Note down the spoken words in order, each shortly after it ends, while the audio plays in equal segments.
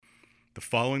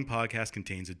following podcast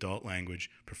contains adult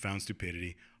language, profound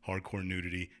stupidity, hardcore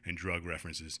nudity, and drug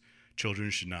references. Children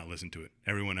should not listen to it.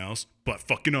 Everyone else, but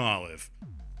fucking Olive.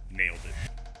 Nailed it.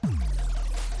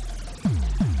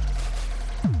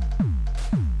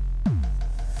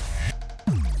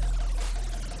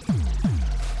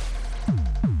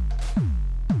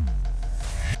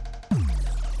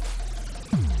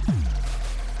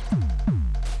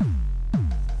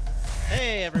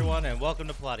 And welcome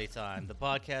to Plotty Time, the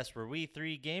podcast where we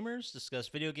three gamers discuss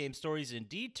video game stories in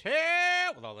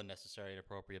detail with all the necessary and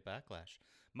appropriate backlash.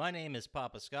 My name is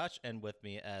Papa Scotch, and with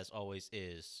me, as always,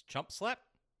 is Chump Slap.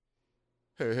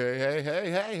 Hey, hey, hey,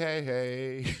 hey, hey,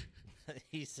 hey, hey.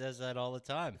 He says that all the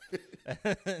time.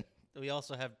 We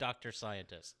also have Dr.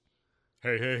 Scientist.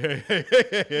 Hey, hey, hey, hey,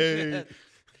 hey, hey.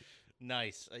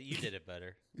 Nice. You did it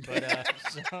better. But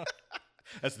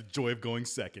That's the joy of going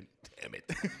second. Damn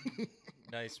it.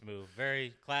 Nice move.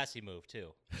 Very classy move, too.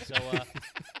 So,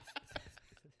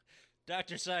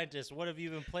 Dr. Scientist, what have you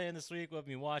been playing this week? What have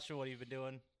you been watching? What have you been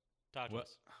doing? Talk to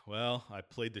us. Well, I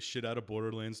played the shit out of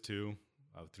Borderlands 2.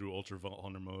 Through Ultra Vault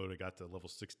Hunter mode, I got to level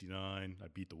 69. I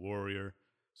beat the Warrior.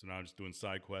 So now I'm just doing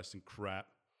side quests and crap.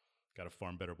 Got to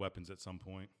farm better weapons at some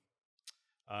point.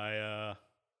 I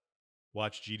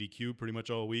watched GDQ pretty much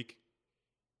all week.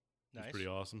 Nice. It's pretty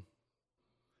awesome.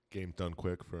 Game done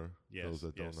quick for those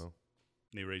that yes. don't know.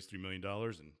 They raised $3 million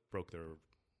and broke their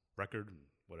record and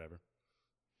whatever.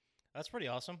 That's pretty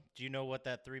awesome. Do you know what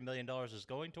that $3 million is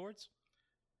going towards?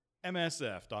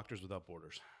 MSF, Doctors Without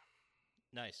Borders.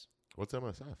 Nice. What's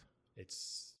MSF?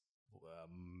 It's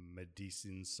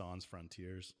Médecins Sans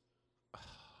Frontières.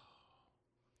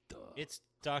 It's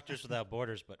Doctors Without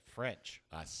Borders, but French.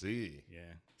 I see. Yeah.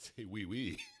 Say oui,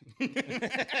 oui.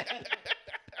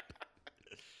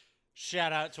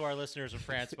 Shout out to our listeners in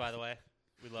France, by the way.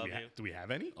 We love you. Do we have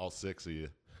any? All six of you.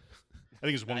 I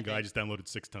think it's one guy just downloaded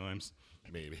 6 times.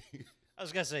 Maybe. I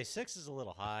was going to say 6 is a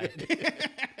little high.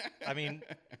 I mean,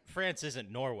 France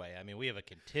isn't Norway. I mean, we have a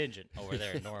contingent over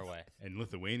there in Norway. And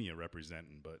Lithuania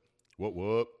representing, but...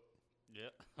 Whoop. Yeah.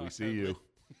 We see you.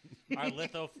 Our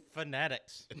litho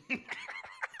fanatics.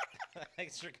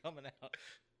 Thanks for coming out.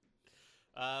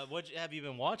 Have you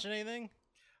been watching anything?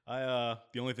 The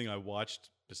only thing I watched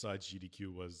besides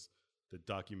GDQ was the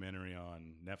documentary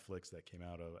on Netflix that came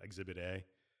out of Exhibit A,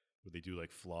 where they do like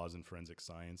flaws in forensic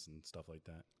science and stuff like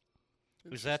that.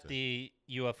 Was that the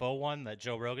UFO one that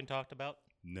Joe Rogan talked about?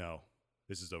 No,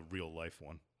 this is a real life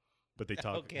one. But they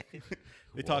talk. Okay.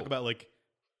 They talk about like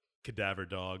cadaver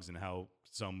dogs and how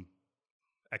some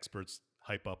experts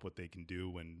hype up what they can do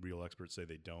when real experts say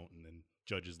they don't, and then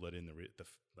judges let in the you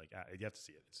have to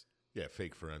see it. It's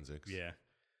fake forensics. Yeah,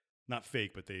 not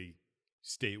fake, but they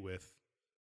state with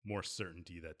more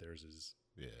certainty that theirs is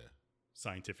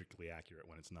scientifically accurate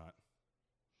when it's not.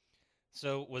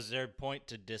 So was there a point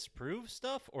to disprove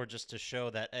stuff or just to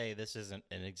show that, hey, this isn't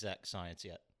an exact science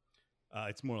yet?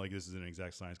 It's more like this is an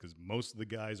exact science because most of the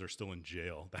guys are still in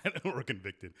jail that were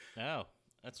convicted. Oh,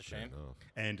 that's a shame.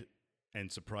 And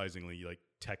surprisingly, like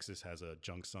Texas has a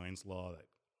junk science law that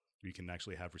you can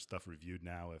actually have stuff reviewed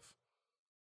now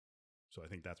so I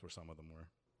think that's where some of them were.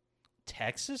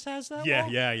 Texas has that Yeah,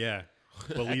 law? yeah.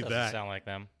 Believe that. that. Sound like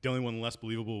them. The only one less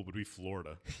believable would be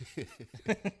Florida.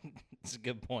 That's a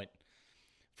good point.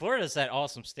 Florida's that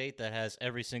awesome state that has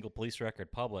every single police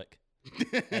record public.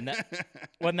 And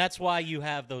that's why you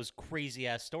have those crazy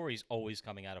ass stories always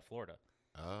coming out of Florida.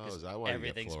 Oh, is that why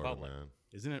everything's you get Florida, public? Man?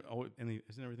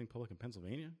 Isn't everything public in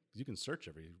Pennsylvania? Because you can search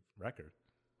every record.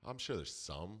 I'm sure there's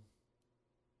some.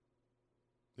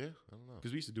 Yeah, I don't know.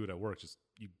 Because we used to do it at work. Just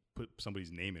you put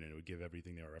somebody's name in it, it would give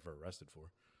everything they were ever arrested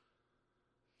for.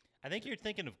 I think you're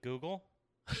thinking of Google.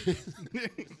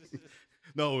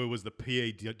 No, it was the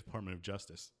PA Department of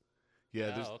Justice.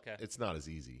 Yeah, okay. It's not as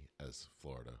easy as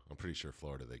Florida. I'm pretty sure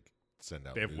Florida, they send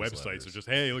out They have newsletters. websites that just,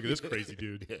 hey, look at this crazy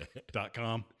dude.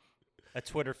 .com. A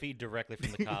Twitter feed directly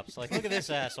from the cops. Like, look at this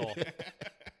asshole.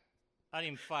 I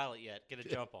didn't even file it yet. Get a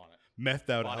jump on it. Methed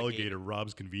out Bought a alligator game.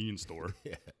 robs convenience store.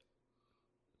 Yeah.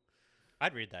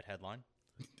 I'd read that headline.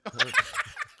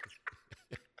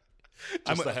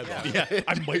 Just the headline. Yeah,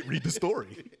 I might read the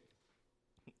story.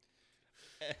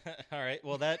 All right.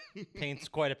 Well, that paints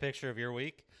quite a picture of your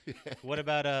week. What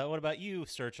about you,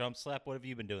 Sir Chump Slap? What have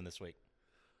you been doing this week?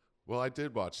 Well, I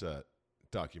did watch that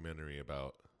documentary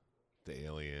about the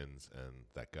aliens and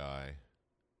that guy.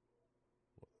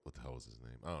 What the hell was his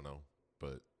name? I don't know.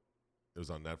 But it was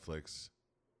on Netflix.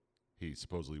 He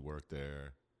supposedly worked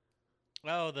there.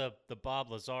 Oh, the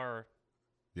Bob Lazar.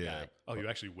 Yeah. guy. Oh, you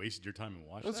actually wasted your time and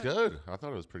watched That's that? good. I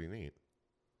thought it was pretty neat.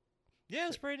 Yeah, it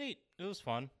was pretty neat. It was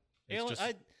fun. It's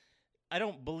just- I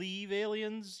don't believe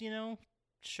aliens,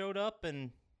 showed up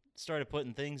and started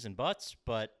putting things in butts,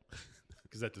 but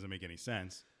Because that doesn't make any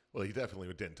sense. Well, he definitely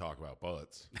didn't talk about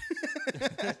butts.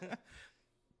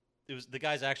 it was the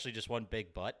guy's actually just one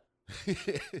big butt.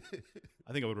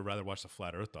 I think I would have rather watched the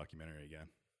Flat Earth documentary again.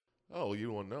 Oh, well,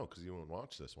 you won't know because you won't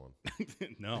watch this one.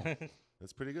 No,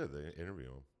 That's pretty good. They interview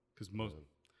him. because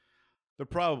they're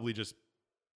probably just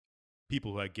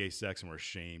people who had gay sex and were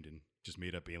ashamed and just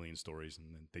made up alien stories, and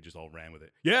then they just all ran with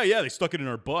it. Yeah, they stuck it in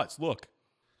our butts. Look.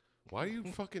 Why are you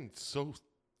fucking so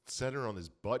center on this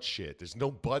butt shit? There's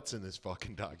no butts in this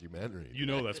fucking documentary. You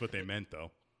know that's what they meant,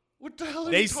 though. What the hell?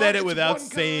 Are They you said talking? it It's without one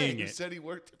guy saying who it. Said he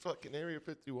worked at fucking Area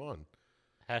 51.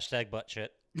 Hashtag butt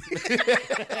shit.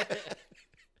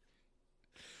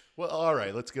 Well, all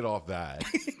right, let's get off that.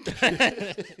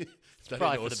 I probably didn't know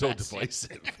for it was the so best.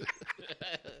 divisive.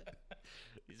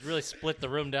 He's really split the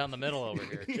room down the middle over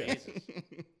here. Jesus.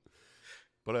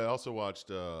 But I also watched,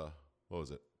 what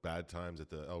was it? Bad Times at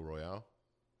the El Royale.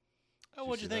 Oh, you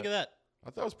what'd you see think that? of that? I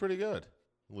thought it was pretty good.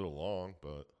 A little long,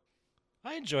 but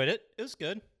I enjoyed it. It was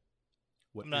good.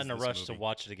 What I'm not is in a this rush to movie?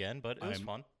 watch it again, but it was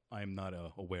fun. I am not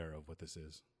aware of what this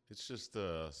is. it's just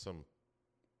some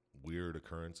weird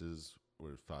occurrences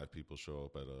where 5 people show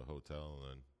up at a hotel and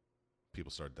then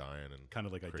people start dying and Kind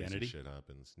of like crazy Identity. shit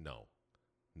happens. No,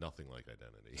 nothing like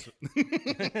Identity.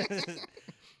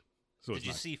 So Did it's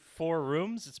you not- see 4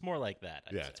 rooms? It's more like that.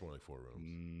 I'd Yeah, say. it's more like 4 rooms.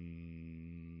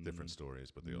 Mm, Different stories,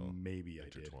 but they all maybe I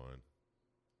did. intertwine.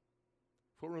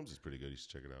 4 Rooms is pretty good. You should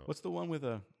check it out. What's the one with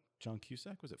John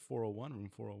Cusack? Was it 401? Room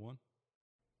 401?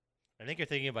 I think you're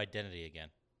thinking of Identity again.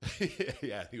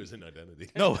 Yeah, he was in Identity.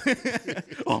 No.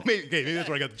 Oh, maybe that's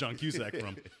where I got the John Cusack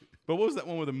from. But what was that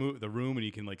one with the room and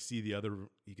you can like see the other?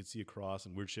 You could see across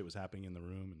and weird shit was happening in the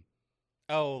room. And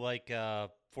Oh, like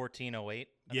 1408?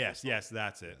 yes,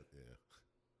 that's it. Yeah.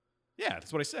 Yeah,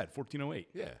 that's what I said. 1408.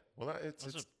 Yeah. Well, it's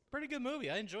It was a pretty good movie.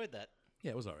 I enjoyed that.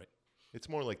 Yeah, it was all right. it's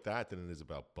more like that than it is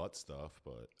about butt stuff.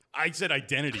 But I said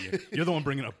Identity. You're the one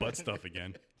bringing up butt stuff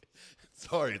again.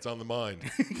 sorry, it's on the mind.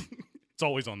 It's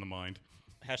always on the mind.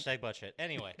 Hashtag butt shit.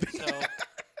 Anyway, so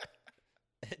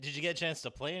did you get a chance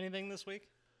to play anything this week?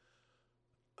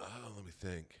 Oh, let me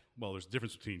think. Well, there's a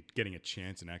difference between getting a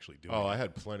chance and actually doing Oh, it. I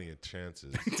had plenty of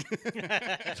chances.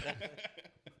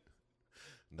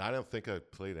 I don't think I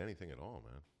played anything at all,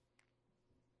 man.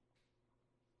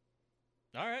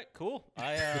 All right, cool.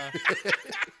 I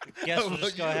guess How we'll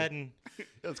just about go you? ahead and Yeah,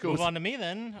 let's go. move on to me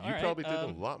then. All You right. probably did a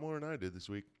lot more than I did this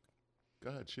week. Go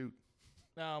ahead, shoot.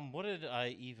 What did I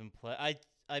even play?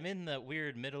 I'm in the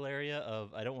weird middle area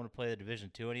of I don't want to play the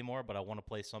Division 2 anymore, but I want to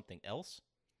play something else.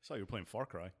 I saw you were playing Far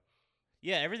Cry.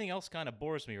 Yeah, everything else kind of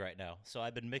bores me right now. So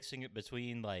I've been mixing it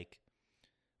between like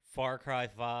Far Cry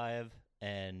 5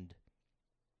 and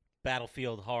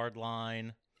Battlefield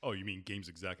Hardline. Oh, you mean games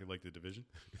exactly like The Division?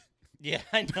 Yeah,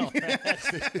 I know.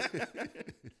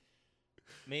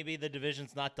 Maybe the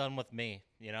Division's not done with me,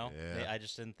 you know? Yeah. I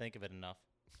just didn't think of it enough.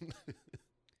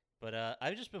 But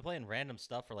I've just been playing random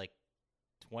stuff for like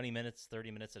 20 minutes,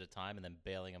 30 minutes at a time, and then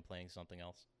bailing and playing something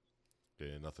else.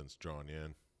 Yeah, nothing's drawn you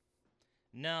in.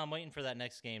 No, I'm waiting for that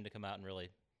next game to come out and really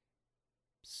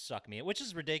suck me in, which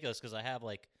is ridiculous because I have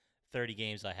like 30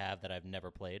 games I have that I've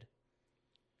never played.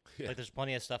 Yeah. Like, there's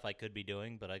plenty of stuff I could be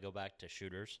doing, but I go back to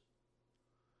shooters.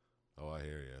 Oh, I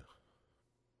hear you.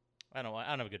 I don't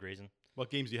have a good reason. What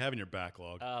games do you have in your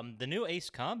backlog? The new Ace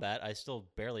Combat, I still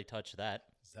barely touch that.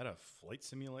 Is that a flight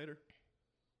simulator?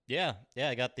 Yeah,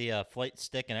 I got the flight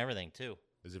stick and everything too.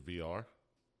 Is it VR?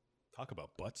 Talk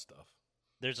about butt stuff.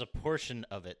 There's a portion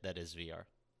of it that is VR.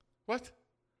 What?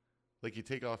 Like you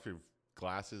take off your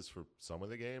glasses for some of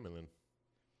the game and then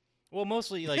Well,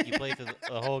 mostly like you play through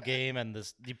the whole game, and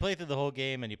you play through the whole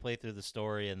game, and you play through the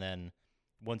story, and then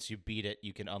once you beat it,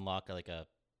 you can unlock like a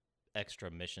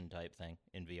extra mission type thing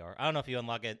in VR. I don't know if you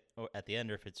unlock it at the end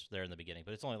or if it's there in the beginning,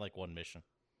 but it's only like one mission.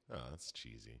 oh, that's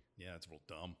cheesy. Yeah, it's real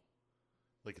dumb.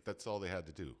 Like that's all they had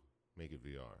to do. Make it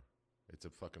VR. It's a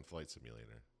fucking flight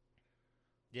simulator.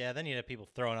 Yeah, then you have people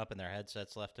throwing up in their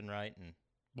headsets left and right, and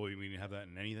Well, you mean you have that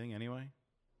in anything anyway?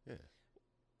 Yeah.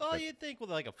 well, But- you'd think with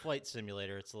like a flight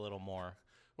simulator, it's a little more.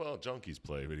 Well, junkies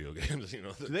play video games, you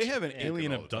know. Do they have an drinking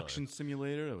alien all the abduction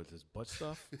simulator with this butt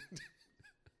stuff?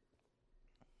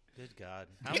 Good God,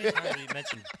 how many times have you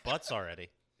mentioned butts already?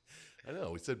 time. I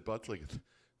know. We said butts like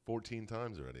 14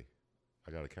 times already.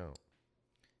 I got to count.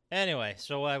 Anyway,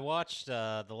 so I watched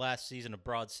the last season of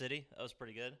Broad City. That was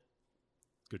pretty good.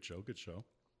 Good show, good show.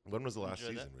 When was the last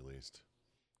Enjoyed season released?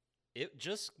 It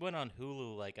just went on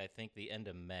Hulu like I think the end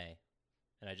of May,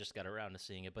 and I just got around to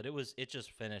seeing it. But it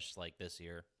just finished like this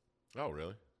year, Oh,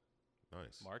 really?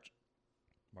 Nice. March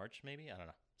maybe, I don't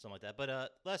know, something like that.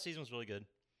 But last season was really good.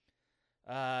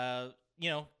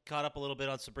 Caught up a little bit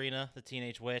on Sabrina, the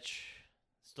Teenage Witch.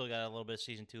 Still got a little bit of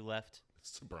season 2 left.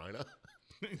 Sabrina?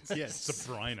 Yeah,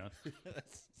 Sabrina.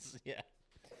 Yeah.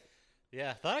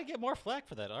 Yeah, thought I'd get more flack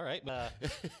for that. All right. The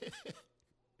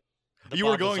You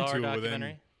were Bob going Lazar to, but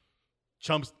documentary.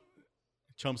 then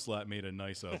Chump Slap made a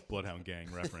nice Bloodhound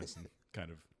Gang reference and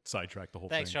kind of sidetracked the whole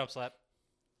Thanks, thing. Chump Slap.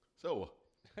 So,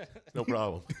 no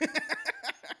problem.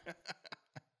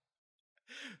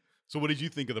 So what did you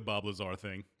think of the Bob Lazar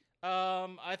thing?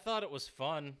 I thought it was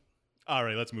fun. All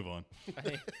right, let's move on.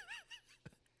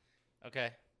 Okay.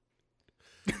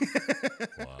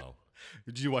 Wow.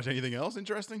 Did you watch anything else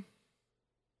interesting?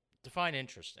 Define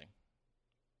interesting.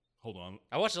 Hold on.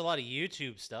 I watched a lot of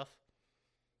YouTube stuff,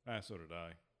 So did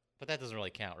I. but that doesn't really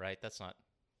count, right? That's not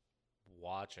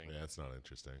watching. Yeah, it's not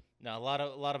interesting. No, a lot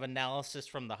of analysis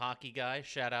from the hockey guy.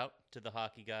 Shout out to the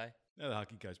hockey guy. Yeah, the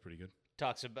hockey guy's pretty good.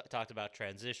 Talked about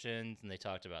transitions, and they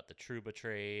talked about the Trouba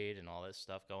trade and all this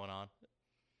stuff going on.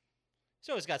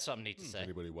 So he's got something neat to say.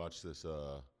 Anybody watch this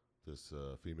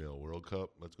female World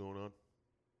Cup that's going on?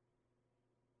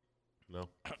 No?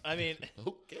 I mean,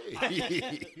 Okay.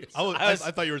 I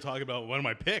thought you were talking about one of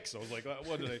my picks. I was like,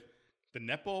 what did they? The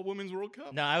netball women's World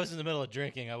Cup? no, I was in the middle of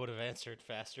drinking. I would have answered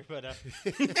faster, but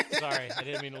sorry, I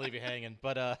didn't mean to leave you hanging.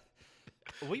 But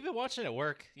we've been watching it at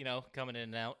work, coming in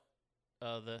and out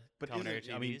of the commentary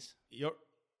TVs. I mean, you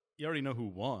already know who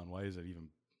won. Why is it even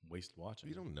waste watching?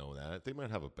 You don't know that. They might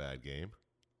have a bad game.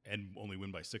 And only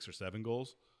win by 6 or 7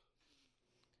 goals.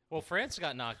 Well, France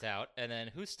got knocked out, and then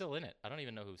who's still in it? I don't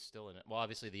even know who's still in it. Well,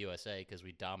 obviously the USA, because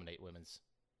we dominate women's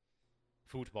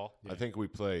football. Yeah. I think we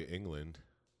play England,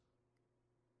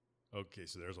 Okay,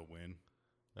 so there's a win.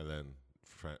 and then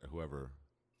whoever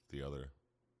the other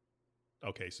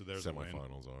Okay, so there's a win.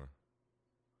 semifinals are.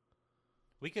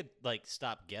 We could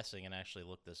stop guessing and actually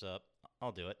look this up.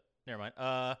 I'll do it. Never mind.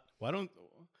 Why don't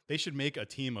they should make a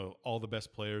team of all the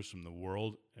best players from the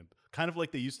world, and kind of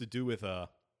like they used to do with the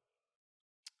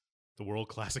World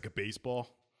Classic of Baseball,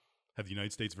 have the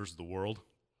United States versus the world.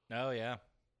 Oh yeah.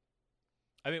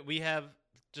 I mean, we have,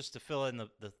 just to fill in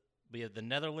we have the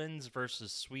Netherlands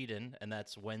versus Sweden, and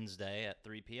that's Wednesday at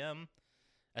 3 p.m.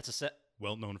 That's a set.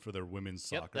 Well known for their women's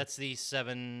soccer. Yep, that's the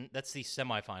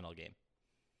semifinal game,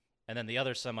 and then the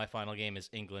other semifinal game is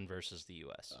England versus the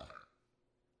U.S.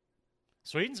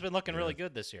 Sweden's been looking really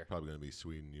good this year. Probably going to be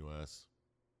Sweden, U.S.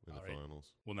 in the All right.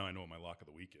 finals. Well, now I know what my lock of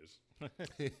the week is.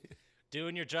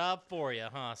 Doing your job for you,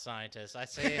 huh, scientist? I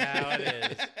say how it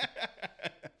is.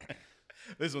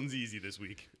 This one's easy this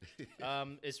week.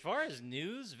 As far as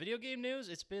news, video game news,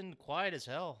 it's been quiet as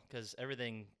hell because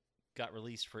everything got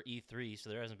released for E3, so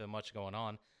there hasn't been much going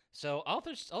on. So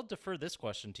I'll defer this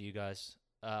question to you guys.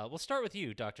 We'll start with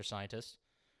you, Dr. Scientist.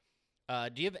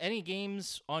 Do you have any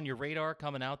games on your radar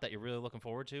coming out that you're really looking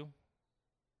forward to?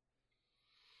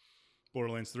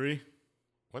 Borderlands 3.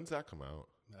 When's that come out?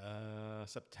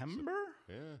 September?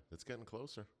 Yeah, it's getting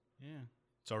closer. Yeah.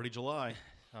 It's already July.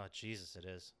 Oh, Jesus, it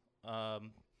is. Yep,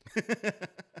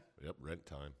 rent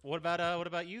time. What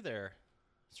about you there,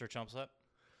 Sir Chumpslap?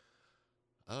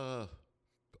 I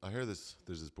hear there's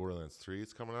this Borderlands 3.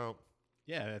 It's coming out.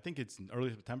 Yeah, I think it's in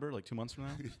early September, like 2 months from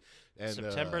now. And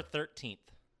September 13th.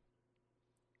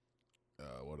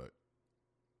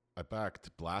 I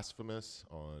backed Blasphemous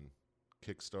on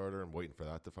Kickstarter. I'm waiting for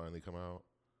that to finally come out.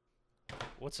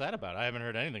 What's that about? I haven't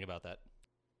heard anything about that.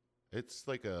 It's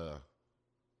like a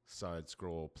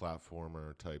side-scroll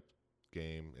platformer type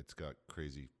game. It's got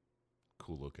crazy,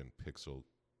 cool-looking pixel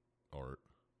art.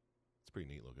 It's pretty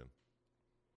neat looking.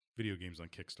 Video games on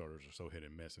Kickstarters are so hit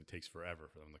and miss. It takes forever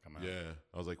for them to come out. Yeah.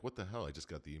 I was like, what the hell? I just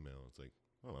got the email. It's like,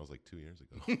 oh, that was like 2 years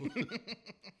ago.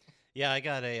 Yeah, I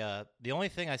got the only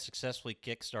thing I successfully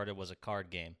kickstarted was a card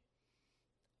game.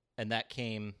 And that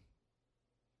came,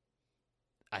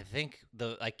 I think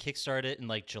I kickstarted it in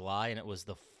like July, and it was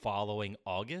the following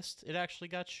August it actually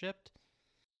got shipped.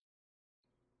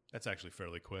 That's actually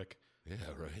fairly quick. Yeah,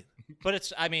 right.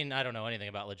 But I don't know anything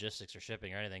about logistics or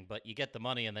shipping or anything, but you get the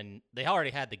money and then they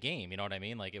already had the game, you know what I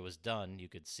mean? Like it was done, you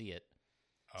could see it.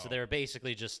 So they were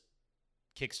basically just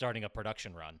kickstarting a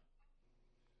production run.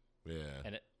 Yeah.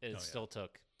 And it still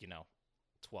took,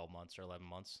 12 months or 11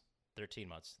 months, 13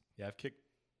 months. Yeah,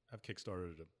 I've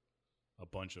kickstarted a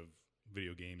bunch of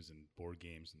video games and board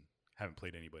games and haven't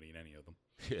played anybody in any of them.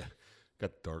 Yeah.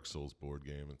 Got Dark Souls board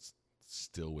game. It's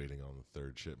still waiting on the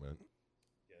third shipment.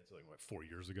 Yeah, it's like, 4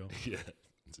 years ago? Yeah.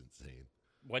 It's insane.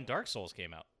 When Dark Souls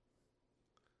came out.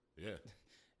 Yeah.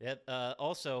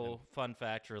 Also, fun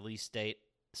fact, release date,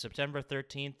 September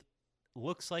 13th.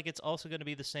 Looks like it's also going to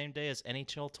be the same day as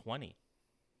NHL 20.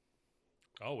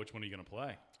 Oh, which one are you going to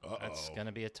play? That's going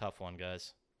to be a tough one,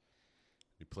 guys.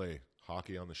 You play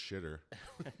hockey on the shitter.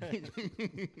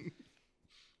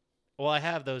 Well, I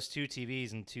have those 2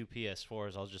 TVs and 2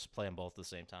 PS4s. I'll just play them both at the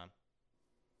same time.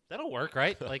 That'll work,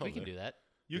 right? Like, we can do that.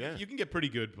 You can get pretty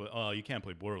good, but you can't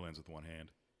play Borderlands with one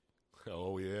hand.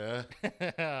 Oh yeah.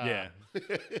 Yeah.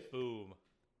 Boom.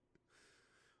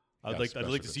 I'd Got like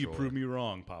special to see you controller. prove me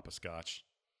wrong, Papa Scotch.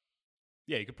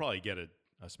 Yeah, you could probably get a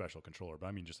special controller, but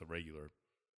I mean just a regular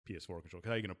PS4 controller.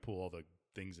 How are you going to pull all the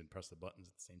things and press the buttons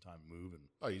at the same time and move? And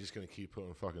Oh, you're just gonna keep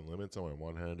putting fucking limits on my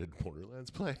one-handed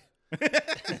Borderlands play?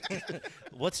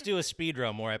 Let's do a speed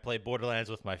run where I play Borderlands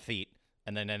with my feet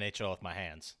and then NHL with my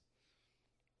hands.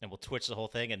 And we'll twitch the whole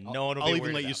thing, and no one will I'll be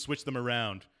even let weirded you out. switch them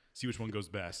around, see which one goes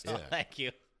best. Oh, Yeah. thank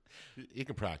you. You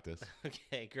can practice.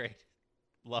 Okay, great.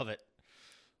 Love it.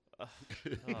 Oh,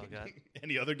 God.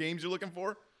 Any other games you're looking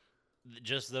for?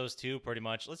 Just those 2, pretty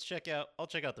much. I'll check out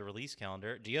the release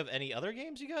calendar. Do you have any other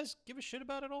games you guys give a shit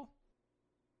about at all?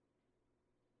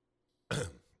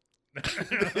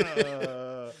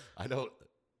 I don't.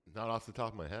 Not off the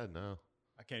top of my head, no.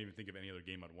 I can't even think of any other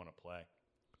game I'd want to play.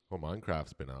 Well,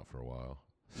 Minecraft's been out for a while.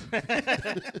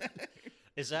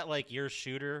 Is that like your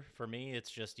shooter? For me, it's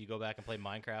just you go back and play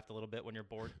Minecraft a little bit when you're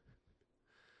bored.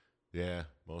 Yeah,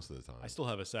 most of the time. I still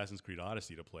have Assassin's Creed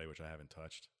Odyssey to play, which I haven't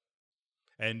touched.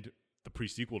 And the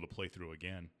pre-sequel to play through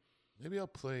again. Maybe I'll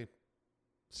play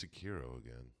Sekiro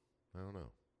again. I don't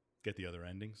know. Get the other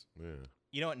endings. Yeah.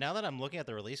 You know what? Now that I'm looking at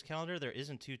the release calendar, there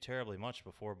isn't too terribly much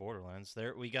before Borderlands.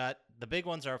 There we got the big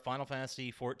ones are Final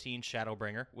Fantasy 14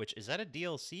 Shadowbringer, which is that a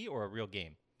DLC or a real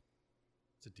game?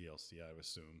 It's a DLC, I would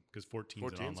assume, because 14's an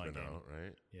 14's online been game. out,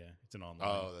 right? Yeah, it's an online.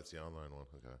 Oh, that's the online one.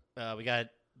 Okay. We got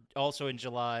also in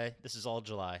July. This is all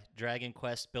July. Dragon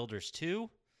Quest Builders 2,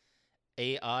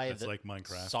 AI That's the like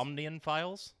Minecraft. Somnian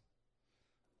Files.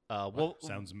 Well,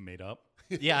 Sounds made up.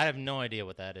 yeah, I have no idea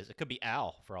what that is. It could be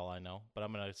Al for all I know, but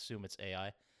I'm gonna assume it's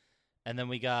AI. And then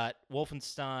we got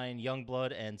Wolfenstein,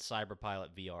 Youngblood, and Cyberpilot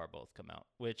VR both come out,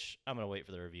 which I'm gonna wait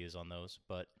for the reviews on those.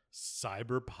 But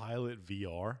Cyberpilot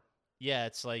VR? yeah,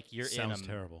 it's like you're Sounds in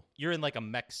terrible. you're in like a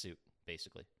mech suit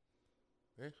basically.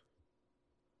 Eh.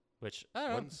 Which I don't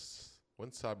know.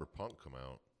 When's Cyberpunk come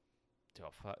out?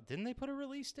 Oh, didn't they put a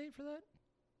release date for that?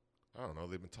 I don't know.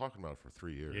 They've been talking about it for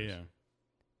 3 years. Yeah.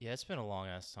 Yeah, it's been a long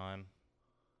ass time.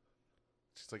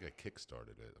 It's just like I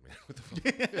kickstarted it. I mean, what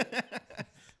the fuck?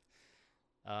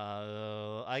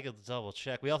 I could double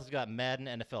check. We also got Madden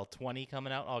NFL 20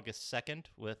 coming out August 2nd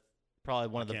with probably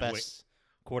one of the can't best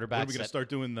When are quarterbacks. we going to start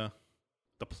doing the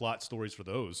plot stories for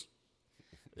those?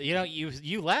 You know,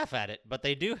 you laugh at it, but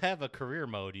they do have a career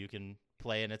mode you can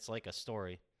play, and it's like a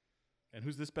story. And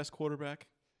who's this best quarterback?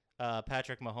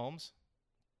 Patrick Mahomes,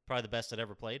 probably the best that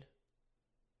ever played.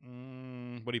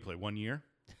 What do you play? 1 year?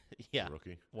 Yeah,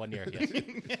 Rookie. 1 year.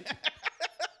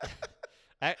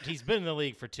 Yes. He's been in the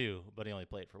league for 2, but he only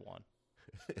played for 1.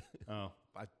 Oh,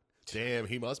 Damn,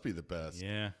 he must be the best.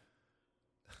 yeah.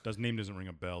 Name doesn't ring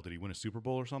a bell. Did he win a Super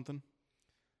Bowl or something?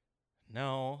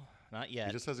 No, not He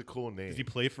yet. just has a cool name. Does he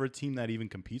play for a team that even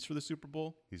competes for the Super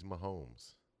Bowl? He's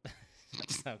Mahomes.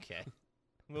 Okay,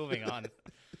 moving on.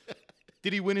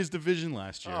 Did he win his division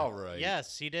last year? All right.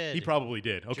 Yes, he did. He probably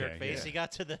did. Okay. Jerkface. yeah. He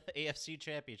got to the AFC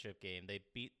Championship game.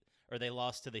 They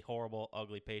lost to the horrible,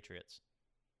 ugly Patriots.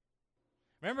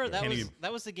 Remember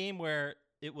that was the game where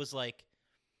it was like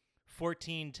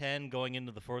 14-10 going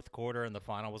into the fourth quarter, and the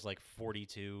final was like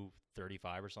 42-35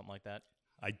 or something like that.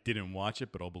 I didn't watch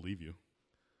it, but I'll believe you.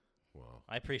 Wow.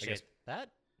 I appreciate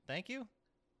that. Thank you.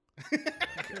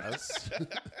 Yes.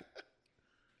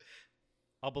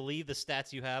 I'll believe the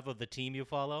stats you have of the team you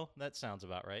follow. That sounds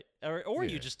about right. Or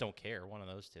you Yeah. just don't care. One of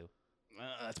those two.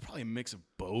 That's probably a mix of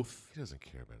both. He doesn't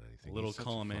care about anything. A little He's such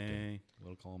column fucking- A, a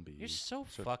little column B. You're so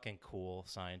fucking cool,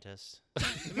 scientist.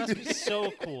 It must be so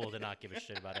cool to not give a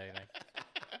shit about anything.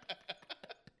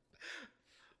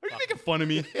 Are you making fun of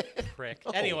me? Prick.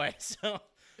 Anyway, so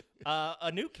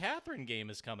a new Catherine game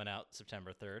is coming out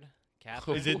September 3rd.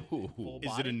 Catherine, Is it- full Is it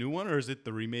body. a new one or is it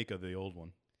the remake of the old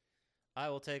one? I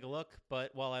will take a look,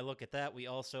 but while I look at that, we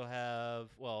also have,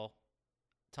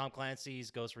 Tom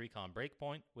Clancy's Ghost Recon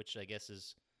Breakpoint, which I guess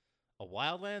is a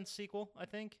Wildlands sequel, I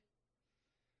think.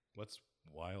 What's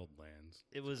Wildlands?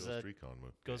 It was Ghost Recon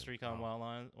movie. Ghost Recon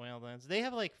Wildlands. They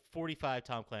have like 45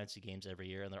 Tom Clancy games every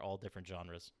year, and they're all different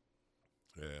genres.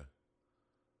 Yeah.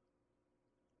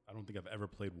 I don't think I've ever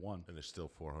played one. And there's still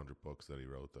 400 books that he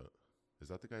wrote. Is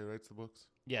that the guy who writes the books?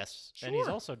 Yes, and he's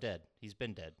Sure. also dead. He's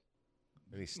been dead.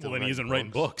 And he's still Well, then he isn't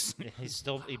writing books. He's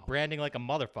still branding like a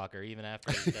motherfucker even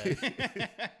after he's dead.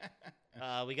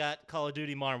 We got Call of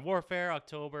Duty Modern Warfare,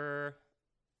 October,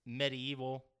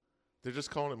 Medieval. They're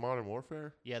just calling it Modern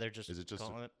Warfare? Yeah, they're just Is it just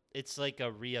calling it. It's like a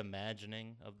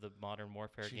reimagining of the Modern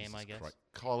Warfare game, I Jesus guess. Christ.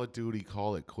 Call of Duty,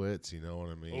 call it quits. You know what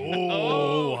I mean?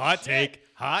 Oh, hot shit. take.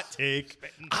 Hot take.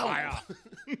 Fire.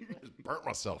 Just burnt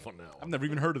myself on that I've one. never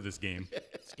even heard of this game.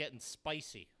 It's getting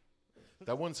spicy.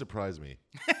 That wouldn't surprise me.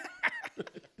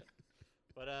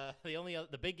 But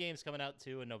the big games coming out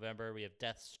too in November. We have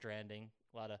Death Stranding.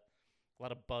 A lot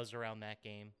of buzz around that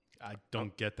game. I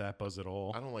don't get that buzz at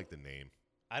all. I don't like the name.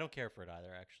 I don't care for it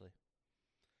either, actually.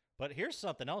 But here's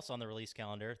something else on the release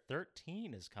calendar.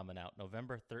 13 is coming out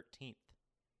November 13th.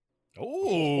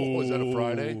 Oh, is that a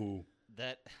Friday?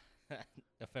 That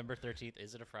November 13th,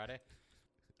 is it a Friday?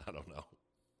 I don't know.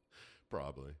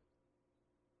 Probably.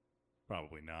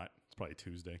 Probably not. It's probably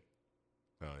Tuesday.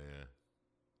 Oh, yeah.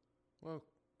 Well,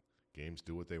 games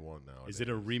do what they want now. Is it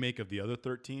a remake of the other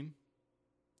 13?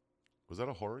 Was that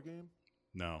a horror game?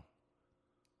 No.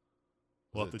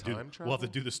 Was We'll it have time to we'll have to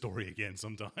travel? do the story again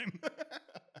sometime.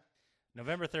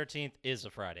 November 13th is a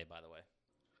Friday, by the way.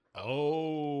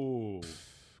 Oh.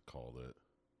 Called it.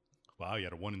 Wow, you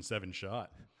had a 1 in 7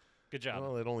 shot. Good job.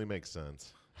 Well, it only makes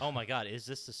sense. Oh my God, is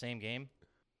this the same game?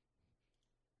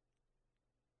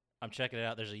 I'm checking it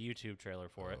out. There's a YouTube trailer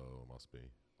for it. Oh, must be.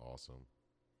 Awesome.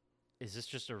 Is this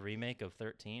just a remake of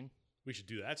 13? We should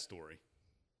do that story.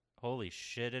 Holy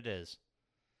shit, it is.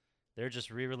 They're just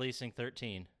re-releasing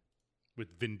 13.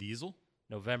 With Vin Diesel?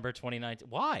 November 2019.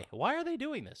 Why? Why are they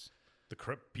doing this?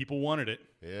 People wanted it.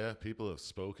 Yeah, people have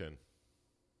spoken.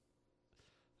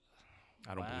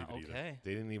 I don't Wow, believe it either. okay.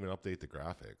 They didn't even update the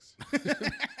graphics.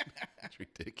 It's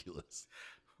ridiculous.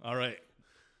 All right.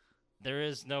 There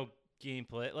is no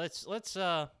gameplay. Let's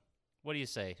what do you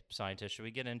say, scientist? Should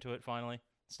we get into it finally?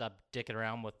 Stop dicking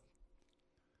around with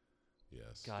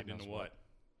Yes. God Get knows into what. what?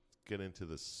 Get into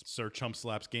the Sir Chump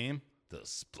Slap's game? the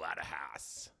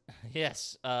Splatterhouse.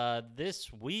 Yes,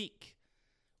 this week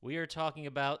we are talking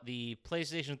about the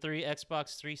PlayStation 3,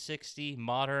 Xbox 360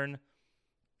 modern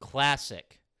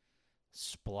classic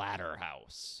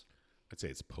Splatterhouse. I'd say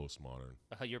it's postmodern.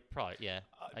 You're probably, yeah,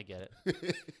 I get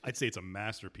it. I'd say it's a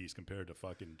masterpiece compared to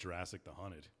fucking Jurassic the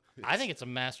Hunted. I think it's a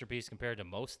masterpiece compared to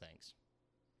most things.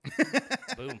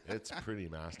 Boom. It's pretty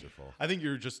masterful. I think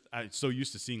you're just so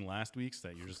used to seeing last week's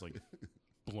that you're just like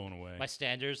blown away. My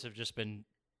standards have just been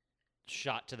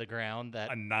shot to the ground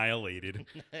that Annihilated.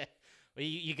 well,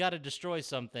 you got to destroy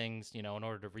some things, in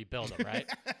order to rebuild them, right?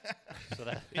 So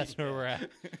that's where we're at.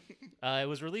 It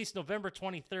was released November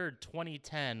 23rd,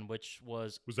 2010, which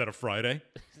was... Was that a Friday?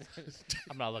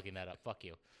 I'm not looking that up. Fuck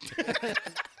you.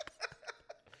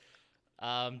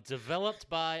 Developed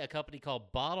by a company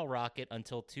called Bottle Rocket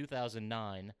until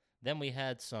 2009. Then we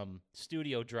had some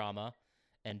studio drama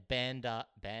and Bandai,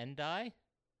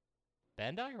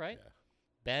 right? Yeah.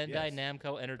 Bandai Yes.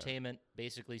 Namco Entertainment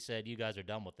basically said, you guys are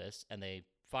done with this, and they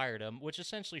fired him, which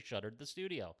essentially shuttered the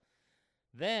studio.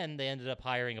 Then they ended up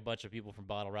hiring a bunch of people from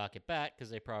Bottle Rocket back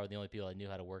because they probably were the only people that knew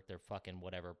how to work their fucking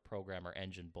whatever programmer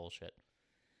engine bullshit.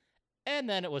 And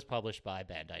then it was published by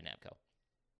Bandai Namco.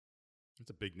 It's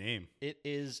a big name. It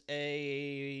is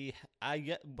a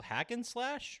hack and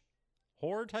slash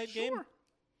horror type game. Sure.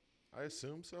 I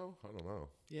assume so. I don't know.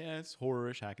 Yeah, it's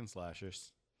horror-ish, hack and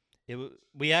slashers.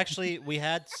 We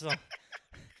had some.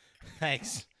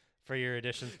 Thanks for your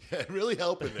addition. Really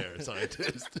helping there,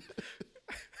 scientist.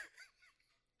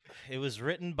 It was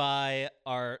written by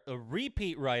a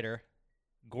repeat writer,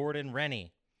 Gordon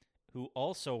Rennie, who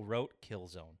also wrote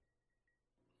Killzone.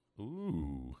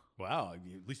 Ooh. Wow.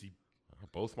 At least he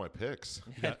Both my picks.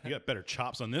 got better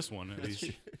chops on this one. At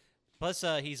least. Plus,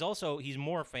 he's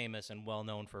more famous and well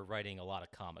known for writing a lot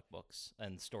of comic books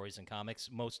and stories in comics.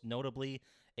 Most notably,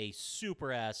 a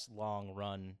super ass long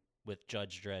run with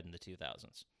Judge Dredd in the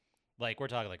 2000s. Like we're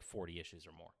talking like 40 issues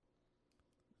or more.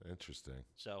 Interesting.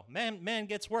 So man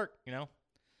gets work, That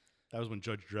was when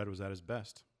Judge Dredd was at his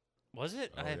best. Was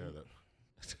it? Oh, yeah.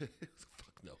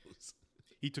 Fuck knows.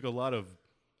 He took a lot of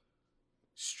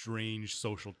strange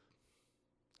social.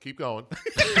 Keep going.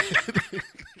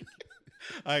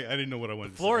 I didn't know what I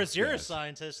wanted to say. Floor is yours, Yes.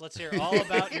 scientist. Let's hear all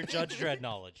about your Judge Dredd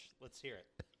knowledge. Let's hear it.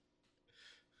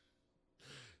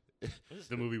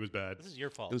 The movie was bad. This is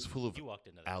your fault. It was full of You walked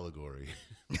into that. allegory.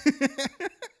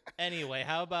 Anyway,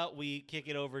 how about we kick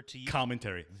it over to you?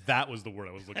 Commentary. That was the word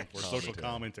I was looking for. Social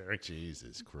commentary.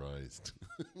 Jesus Christ.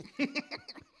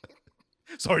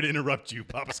 Sorry to interrupt you,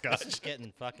 Papa This Scotch. is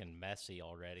getting fucking messy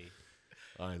already.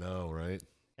 I know, right?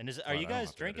 And are Fine, you I don't guys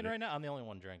have to drinking edit it. right now? I'm the only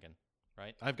one drinking,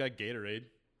 right? I've got Gatorade.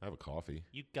 I have a coffee.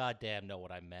 You goddamn know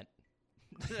what I meant.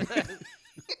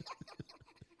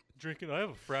 Drinking. I have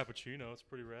a Frappuccino. It's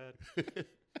pretty rad.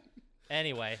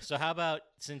 Anyway, so how about,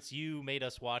 since you made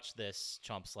us watch this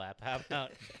Chump Slap, how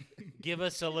about Give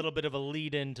us a little bit of a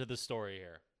lead into the story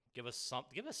here. Give us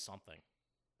something.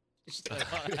 Just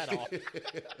at all.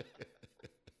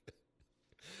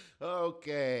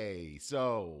 Okay,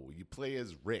 so you play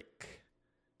as Rick.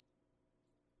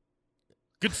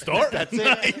 Good start. That's it.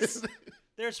 Nice.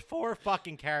 There's 4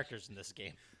 fucking characters in this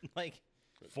game. Like,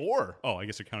 4. Oh, I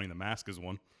guess you're counting the mask as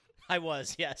one. I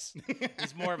was, yes.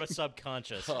 It's more of a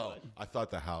subconscious. Oh, but- I thought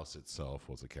the house itself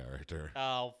was a character.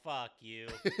 Oh, fuck you.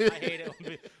 I hate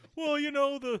it. Well, you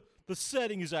know, the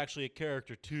setting is actually a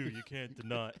character, too. You can't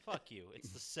deny it. Fuck you. It's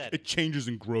the setting. It changes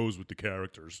and grows with the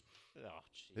characters. Oh,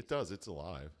 jeez. It does. It's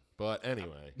alive. But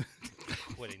anyway,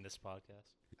 Quitting this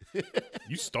podcast.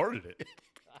 You started it.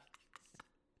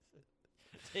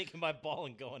 Taking my ball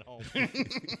and going home.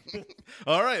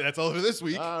 All right, that's all for this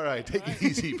week. all right, take it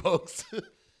easy, folks.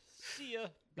 See ya.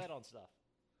 Bet on stuff.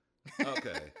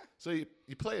 Okay, so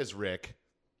you play as Rick,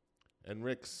 and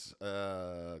Rick's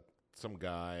some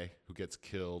guy who gets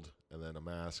killed, and then a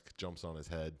mask jumps on his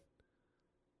head.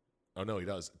 Oh no, he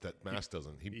does. That mask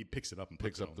doesn't. He picks it up and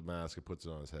Picks puts it up the on. mask and puts it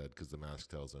on his head because the mask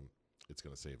tells him it's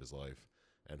going to save his life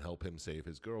and help him save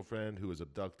his girlfriend, who was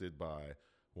abducted by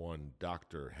one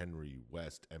Dr. Henry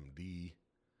West, MD,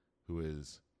 who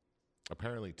is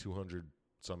apparently 200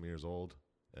 some years old.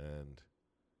 And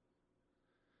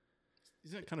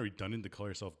Isn't it kind of redundant to call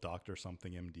yourself Doctor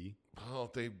something MD?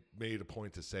 well, they made a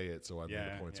point to say it, so I made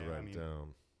a point to write it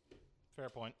down. Fair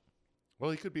point. Well,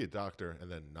 he could be a doctor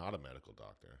and then not a medical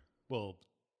doctor. Well,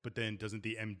 but then doesn't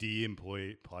the MD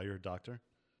employ your doctor?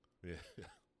 Yeah.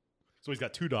 So he's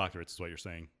got 2 doctorates, is what you're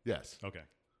saying. Yes. Okay.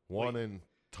 One in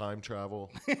time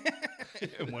travel.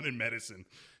 And one in medicine,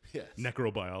 Yes.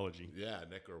 necrobiology. Yeah,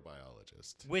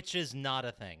 necrobiologist. Which is not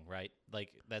a thing, right?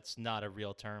 Like, that's not a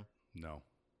real term. No.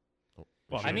 Oh,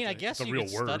 Well, I mean, I it's guess a you real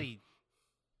could word. study.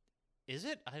 Is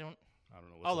it? I don't don't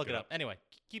know. I'll look it up. Anyway,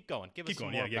 keep going. Give us Keep some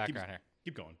going. more Yeah, background here.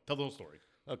 Keep going. Tell the whole story.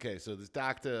 Okay, so this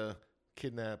doctor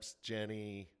kidnaps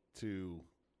Jenny to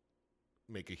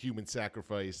make a human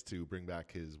sacrifice to bring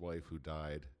back his wife who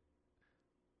died.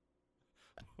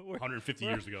 150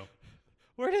 years ago.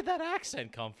 Where did that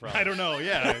accent come from? I don't know.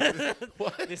 Yeah.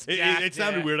 What? This It jack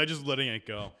sounded there. weird. I just letting it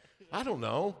go. I don't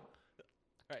know.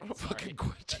 Right, I don't sorry. fucking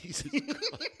quit. Jesus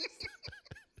Christ.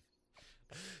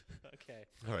 Okay.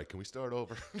 All right, can we start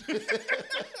over?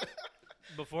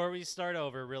 Before we start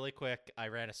over, really quick, I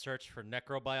ran a search for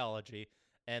necrobiology,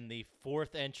 and the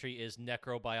 4th entry is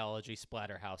necrobiology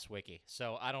Splatterhouse wiki.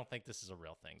 So I don't think this is a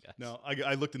real thing, guys. No,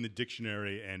 I looked in the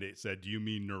dictionary and it said, "Do you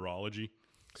mean neurology?"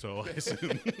 So I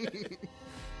assume.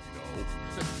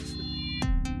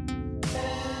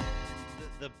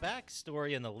 The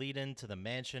backstory and the lead-in to the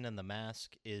mansion and the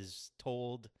mask is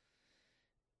told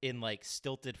in, like,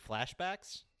 stilted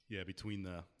flashbacks. Yeah, between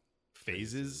the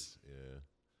phases. Yeah.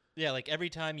 Yeah, like every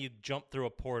time you jump through a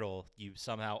portal, you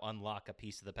somehow unlock a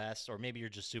piece of the past, or maybe you're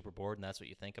just super bored and that's what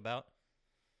you think about.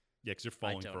 Yeah, because you're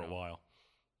falling don't for a know. while.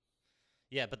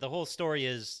 Yeah, but the whole story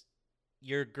is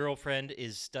your girlfriend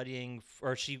is studying,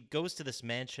 or she goes to this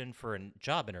mansion for a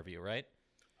job interview, right?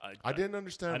 I didn't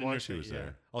understand didn't why understand- she was yeah.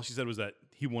 there. All she said was that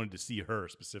he wanted to see her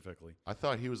specifically. I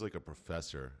thought he was like a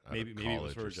professor at Maybe a it was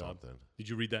college for a or job. something. Did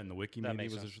you read that in the wiki? That Maybe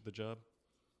makes was sense. it for the job?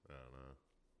 I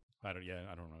don't know.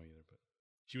 I don't know either. But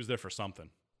she was there for something.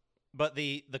 But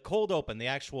the cold open, the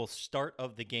actual start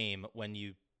of the game, when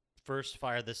you first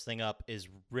fire this thing up, is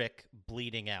Rick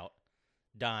bleeding out,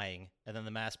 dying, and then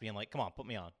the mask being like, "Come on, put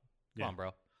me on, come Yeah. on,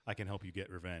 bro." I can help you get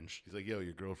revenge. He's like, yo,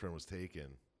 your girlfriend was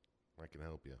taken. I can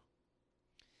help you.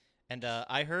 And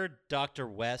I heard Dr.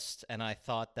 West, and I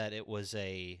thought that it was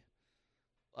a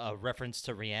reference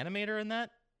to Reanimator in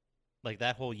that. Like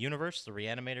that whole universe, the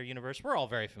Reanimator universe. We're all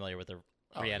very familiar with the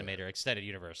Oh, yeah. Reanimator extended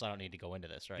universe. I don't need to go into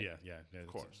this, right? Yeah, Of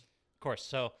course. Of course.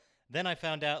 So then I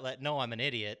found out that, no, I'm an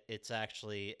idiot. It's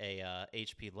actually a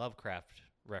H.P. Lovecraft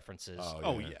references,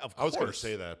 Oh, yeah, of I was going to course.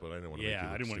 say that, but I didn't want to Yeah, make you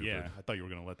I look didn't want. stupid. Yeah, I thought you were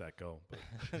gonna let that go.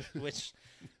 But which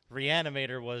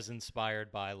Reanimator was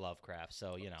inspired by Lovecraft.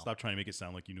 So, you know, stop trying to make it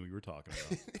sound like you knew what you were talking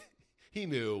about. He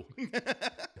knew.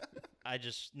 I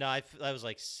was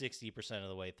like 60% of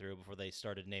the way through before they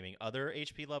started naming other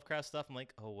H.P. Lovecraft stuff. I'm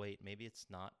like, oh, wait, maybe it's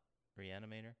not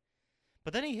Reanimator.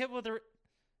 But then he hit with a...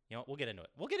 You know, we'll get into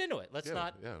it. Let's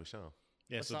not Yeah, we shall.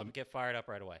 Yeah, let's so not get fired up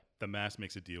right away. the mask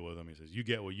makes a deal with him. He says, "You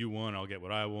get what you want, I'll get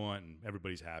what I want, and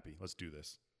everybody's happy. Let's do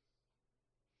this."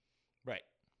 Right.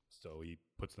 So he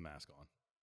puts the mask on.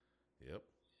 Yep.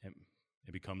 And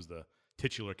it becomes the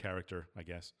titular character, I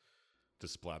guess. The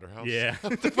Splatterhouse? Yeah.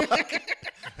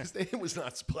 His name was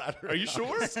not Splatterhouse. Are you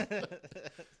sure?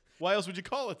 Why else would you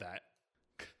call it that?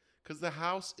 Because the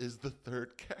house is the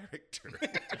third character.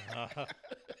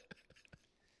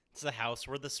 It's the house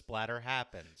where the splatter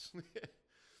happens.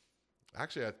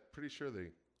 Actually, I'm pretty sure they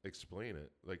explain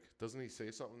it. Like, doesn't he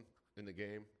say something in the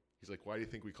game? He's like, "Why do you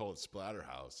think we call it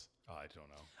Splatterhouse?" Oh, I don't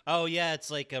know. Oh yeah,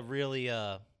 it's like a really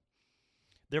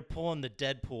they're pulling the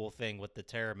Deadpool thing with the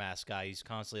Terror Mask guy. He's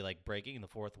constantly like breaking the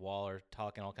fourth wall or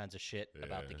talking all kinds of shit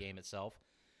about the Yeah. game itself.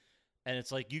 And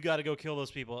it's like, you got to go kill those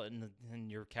people, and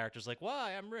your character's like,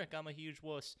 "Why? I'm Rick. I'm a huge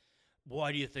wuss.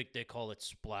 Why do you think they call it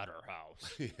Splatterhouse?"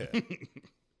 Yeah.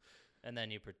 And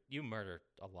then you murder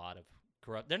a lot of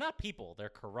corrupt. They're not people. They're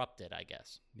corrupted, I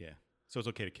guess. Yeah. So it's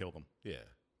okay to kill them. Yeah.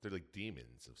 They're like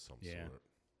demons of some Yeah.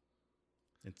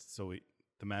 sort.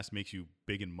 The mask makes you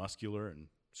big and muscular and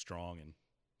strong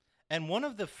And one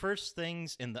of the first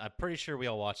things I'm pretty sure we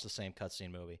all watched the same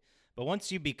cutscene movie, but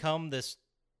once you become this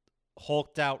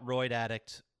hulked out roid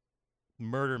addict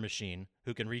murder machine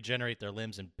who can regenerate their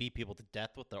limbs and beat people to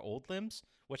death with their old limbs,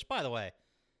 which, by the way,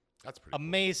 That's pretty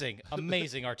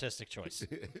amazing artistic choice.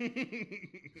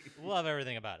 Love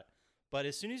everything about it. But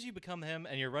as soon as you become him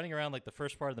and you're running around like the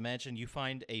first part of the mansion, you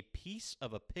find a piece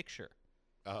of a picture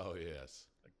Oh, yes.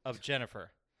 of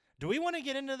Jennifer. Do we want to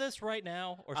get into this right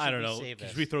now, or should I don't we know. save this?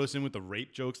 Should we throw this in with the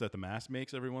rape jokes that the mask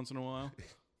makes every once in a while?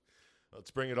 Let's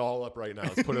bring it all up right now.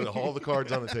 Let's put all the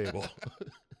cards on the table.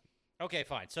 Okay,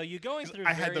 fine. So you're going through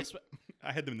I had various...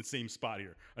 I had them in the same spot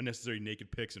here. Unnecessary naked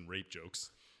pics and rape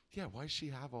jokes. Yeah, why does she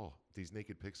have all these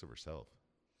naked pics of herself?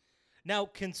 Now,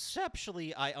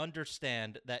 conceptually, I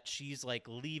understand that she's like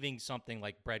leaving something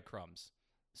like breadcrumbs,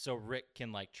 so Rick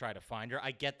can like try to find her.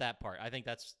 I get that part. I think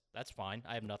that's fine.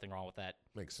 I have nothing wrong with that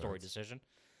Makes story sense. decision.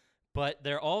 But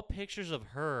they're all pictures of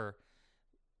her,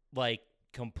 like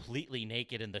completely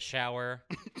naked in the shower,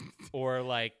 or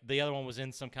like the other one was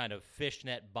in some kind of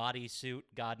fishnet bodysuit,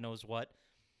 God knows what.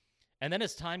 And then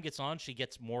as time gets on, she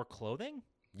gets more clothing,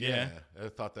 Yeah. I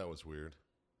thought that was weird.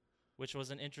 which was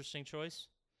an interesting choice.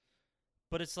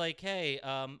 But it's like, hey,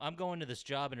 I'm going to this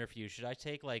job interview. Should I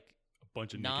take like A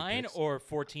bunch of 9 naked pics. or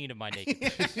 14 of my naked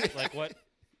pictures? Like what? Do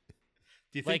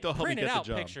you think Like they'll help me printed get out the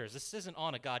job? pictures. This isn't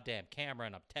on a goddamn camera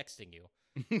and I'm texting you.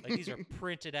 Like these are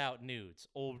printed out nudes,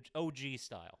 old OG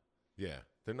style. Yeah,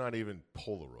 they're not even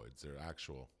Polaroids. They're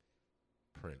actual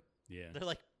print. Yeah. They're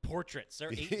like portraits.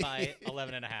 They're 8 by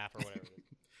 11 and a half or whatever. it is.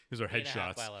 These are 8 and a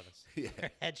half headshots. by 11s. Yeah.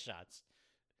 They're headshots.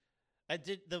 I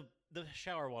did the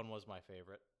shower one was my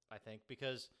favorite, I think,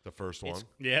 because The first It's- one.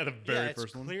 Yeah, the very it's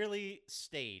first one. clearly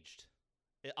staged.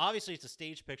 Obviously, it's a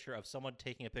staged picture of someone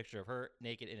taking a picture of her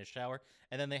naked in a shower,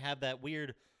 and then they have that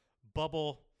weird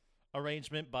bubble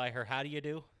arrangement by her. How do you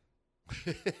do?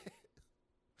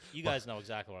 You guys know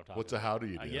exactly what I'm talking What's a about. how do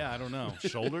you do? Yeah, I don't know.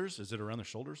 Shoulders? Is it around the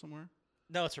shoulder somewhere?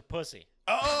 No, it's her pussy.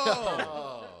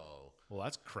 Oh, Well,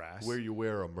 that's crass. where you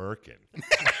wear a merkin.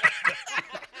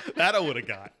 That I would have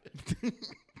got.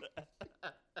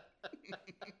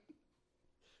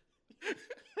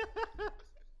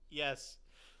 Yes,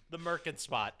 the Merkin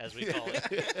spot, as we call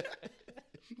it.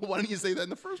 Why didn't you say that in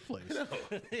the first place?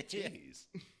 Jeez.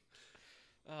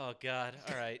 Oh God!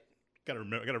 All right, Gotta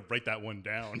remember. Gotta write that one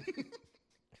down.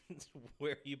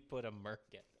 where you put a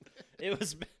Merkin? It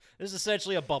was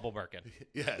essentially a bubble Merkin.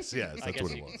 Yes, I that's guess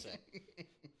what you it can was. say.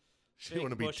 She didn't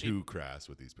want to be bushy. too crass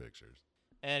with these pictures.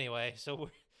 Anyway, so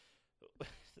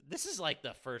this is like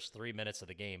the first 3 minutes of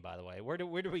the game. By the way, where do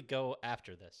we go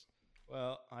after this?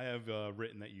 Well, I have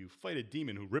written that you fight a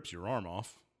demon who rips your arm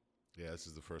off. Yeah, this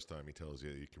is the first time he tells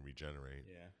you that you can regenerate.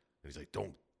 Yeah. And he's like,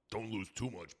 don't lose too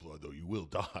much blood though, you will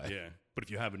die. Yeah. But if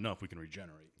you have enough, we can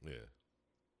regenerate. Yeah.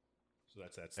 So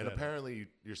that's And that. apparently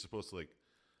you're supposed to like,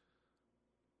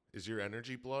 is your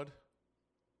energy blood?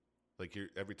 Like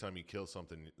every time you kill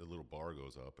something, the little bar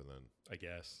goes up, and then I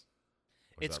guess.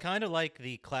 or is It's that- kind of like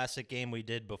the classic game we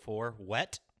did before,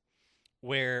 Wet,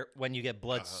 where when you get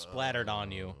blood splattered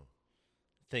on you, Oh.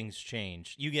 things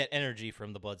change. You get energy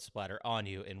from the blood splatter on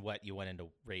you. In Wet, you went into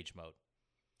rage mode.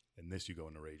 In this, you go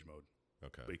into rage mode.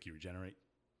 Okay, But you regenerate.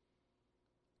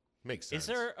 makes sense. Is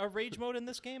there a rage mode in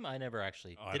this game? I never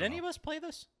actually. Oh, I Did don't any know. of us play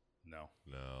this? No.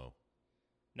 No,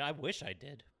 No, I wish I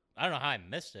did. I don't know how I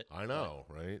missed it. I know,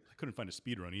 right? I couldn't find a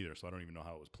speed run either, so I don't even know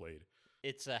how it was played.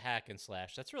 It's a hack and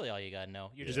slash. That's really all you gotta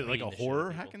know. You're Is just it like a beating the shit out of horror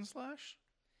people. hack and slash?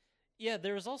 Yeah,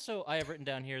 there was also, I have written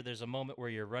down here, there's a moment where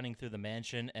you're running through the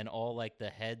mansion and all like the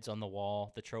heads on the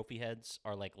wall, the trophy heads,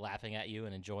 are like laughing at you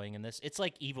and enjoying in this. It's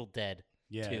like Evil Dead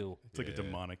Yeah. 2. It's like a Yeah,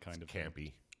 demonic kind of thing.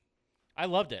 Campy. I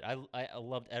loved it. I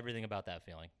loved everything about that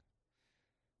feeling.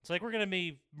 It's like, we're going to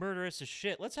be murderous as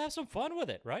shit. Let's have some fun with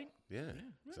it, right? Yeah,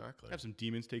 exactly. Have some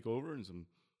demons take over and some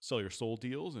sell your soul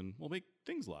deals, and we'll make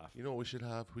things laugh. You know what we should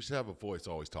have? We should have a voice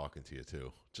always talking to you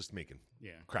too, just making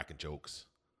Yeah. cracking jokes.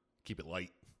 Keep it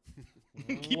light.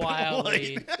 Keep it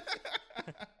Wildly.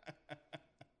 light.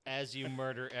 As you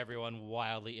murder everyone,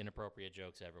 wildly inappropriate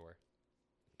jokes everywhere.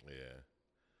 Yeah.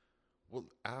 Well,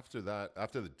 after that,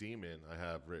 after the demon, I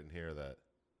have written here that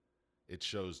it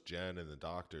shows Jen and the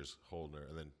doctor's holding her,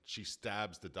 and then she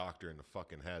stabs the doctor in the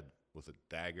fucking head with a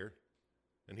dagger,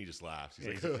 and he just laughs.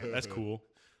 He's Yeah, like, that's cool.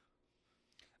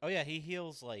 Oh yeah, he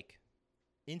heals like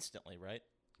instantly, right?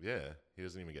 Yeah, he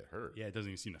doesn't even get hurt. Yeah, it doesn't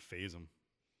even seem to phase him.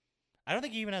 I don't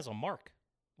think he even has a mark.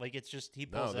 Like it's just he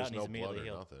pulls No, it out there's and no he's blood immediately or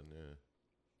healed. nothing. Yeah,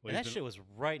 Well, And that he's shit was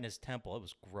right in his temple. It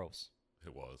was gross.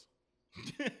 it was.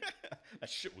 that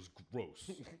shit was gross.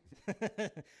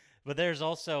 But there's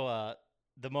also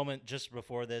the moment just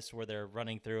before this where they're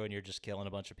running through and you're just killing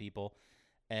a bunch of people,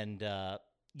 and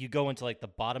you go into like the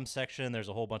bottom section. There's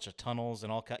a whole bunch of tunnels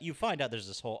and all. You find out there's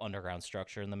this whole underground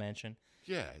structure in the mansion.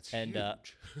 Yeah, it's And,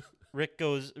 huge. Rick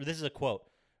goes. This is a quote.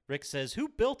 Rick says, "Who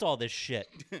built all this shit?"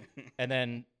 And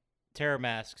then Terror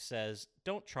Mask says,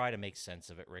 "Don't try to make sense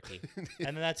of it, Ricky." And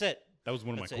then that's it. That was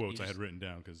one of my That's it, you quotes I had just- written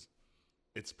down because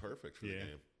It's perfect for the Yeah.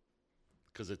 game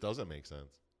because it doesn't make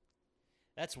sense.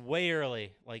 That's way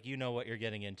early. Like you know what you're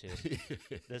getting into.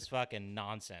 This fucking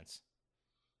nonsense.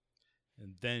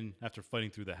 And then, after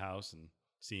fighting through the house and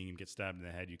seeing him get stabbed in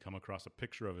the head, you come across a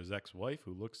picture of his ex-wife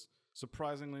who looks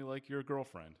surprisingly like your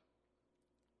girlfriend.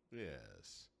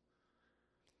 Yes,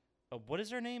 What is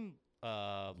her name?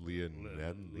 Lenora?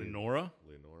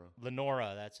 Leonora.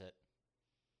 Lenora. That's it.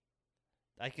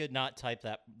 I could not type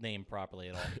that name properly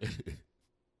at all.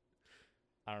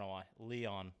 I don't know why.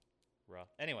 Leon.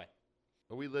 Anyway,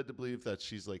 Are we led to believe that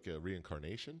she's like a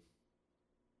reincarnation?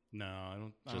 No, I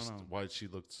don't know. Why she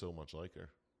looked so much like her?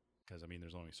 Because, I mean,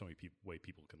 there's only so many way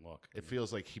people can look. It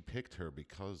feels like he picked her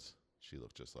because she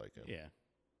looked just like him. Yeah.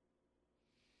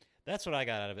 that's what I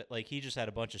got out of it. Like he just had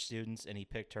a bunch of students and he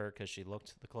picked her because she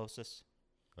looked the closest.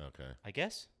 Okay. I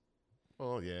guess.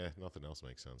 Well, yeah. Nothing else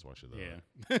makes sense. Why should that?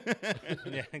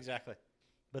 Yeah. Yeah, exactly.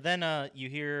 But then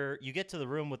you get to the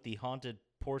room with the haunted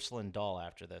porcelain doll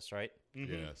after this, right?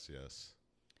 Mhm. Yes. Yes.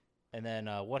 And then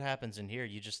what happens in here?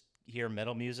 You just hear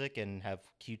metal music and have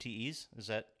QTEs.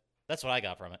 That's what I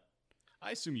got from it.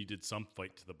 I assume you did some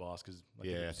fight to the boss because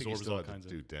Yeah. I think you absorbs still all had to kinds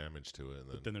of. do damage to it. And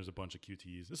But then there's a bunch of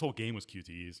QTEs. This whole game was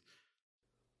QTEs.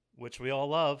 Which we all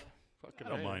love. I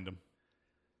don't mind them.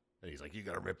 And he's like, "You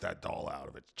got to rip that doll out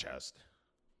of its chest."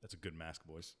 That's a good mask,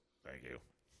 boys. Thank you.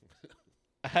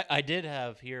 I did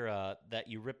have here that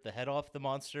you rip the head off the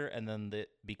monster and then it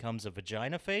becomes a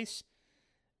vagina face.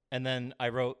 And then I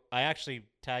actually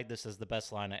tagged this as the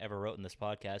best line I ever wrote in this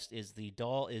podcast is the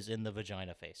doll is in the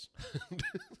vagina face.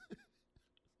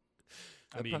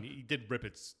 I mean, he did rip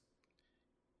its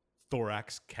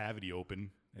thorax cavity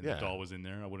open, and Yeah. the doll was in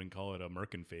there. I wouldn't call it a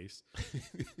merkin face.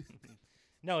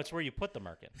 No, it's where you put the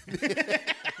merkin.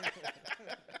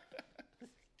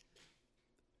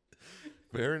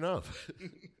 Fair enough.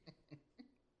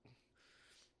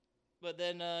 But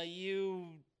then you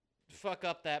fuck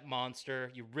up that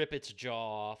monster. You rip its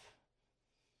jaw off.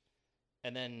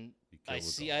 And then You kill I the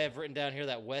see doll. I have written down here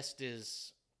that West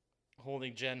is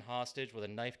holding Jen hostage with a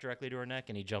knife directly to her neck,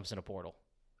 and he jumps in a portal.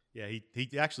 Yeah, he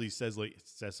actually says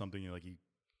something like he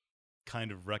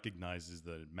kind of recognizes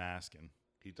the mask, and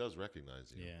He does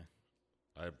recognize you. yeah,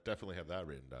 I definitely have that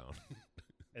written down.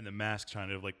 and the mask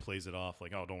kind of like plays it off,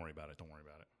 like, oh, don't worry about it, don't worry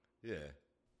about it. Yeah.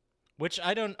 Which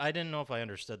I didn't know if I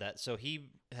understood that. So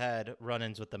he had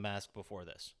run-ins with the mask before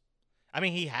this. I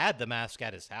mean, he had the mask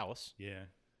at his house. Yeah,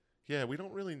 Yeah, we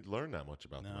don't really learn that much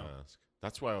about the No. mask.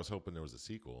 That's why I was hoping there was a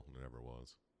sequel, and there never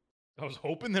was. I was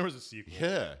hoping there was a sequel.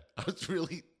 Yeah, I was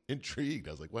really intrigued.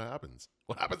 I was like, what happens?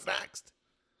 What happens next?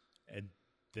 And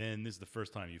then this is the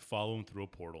first time you follow him through a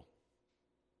portal.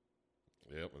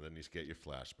 Yep, and then you get your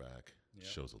flashback. Yep.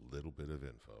 Shows a little bit of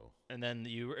info. And then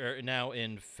you are now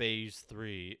in phase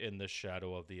 3 in the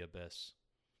shadow of the abyss.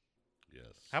 Yes.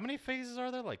 How many phases are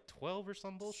there? Like 12 or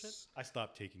some bullshit? I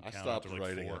stopped taking I count stopped after like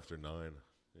writing 4. after 9.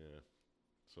 Yeah.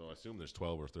 So I assume there's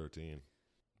 12 or 13.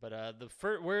 But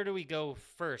where do we go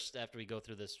first after we go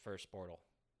through this first portal?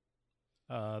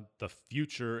 The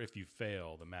future, if you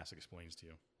fail, the mask explains to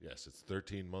you. Yes, it's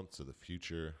 13 months of the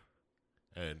future.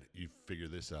 And you figure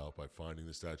this out by finding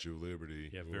the Statue of Liberty.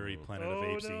 Yeah, very Whoa. Planet of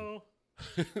Apes.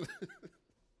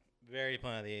 Very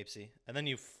Planet of the Apesy. And then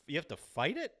you have to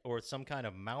fight it, or it's some kind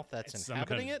of mouth that's It's some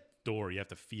inhabiting kind of it? door. You have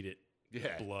to feed it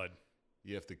Yeah. blood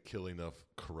You have to kill enough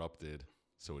corrupted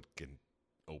so it can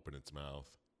open its mouth.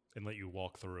 and let you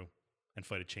walk through and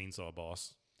fight a chainsaw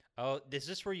boss. Oh, is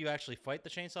this where you actually fight the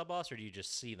chainsaw boss, or do you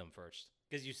just see them first?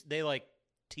 Because they like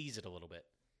tease it a little bit.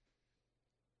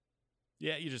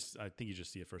 Yeah, I think you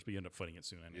just see it first, but you end up fighting it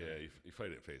soon anyway. Yeah, you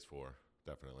fight it in phase 4,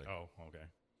 definitely. Oh, okay.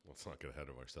 Let's not get ahead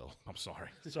of ourselves. I'm sorry.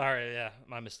 Sorry, yeah,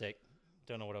 my mistake.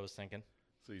 Don't know what I was thinking.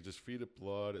 So you just feed it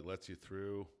blood. It lets you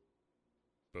through.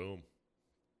 Boom.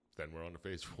 Then we're on the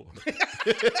phase 4.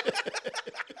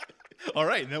 All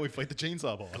right, now we fight the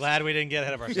chainsaw boss. Glad we didn't get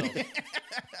ahead of ourselves.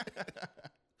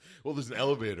 Well, there's an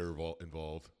elevator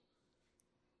involved.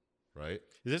 Right?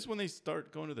 Is this when they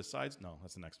start going to the sides? No,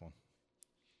 that's the next one.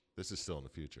 This is still in the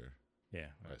future, Yeah.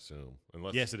 I assume.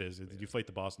 Unless Yes, it is. You fight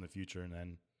the boss in the future, and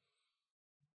then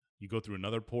you go through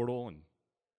another portal, and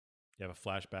you have a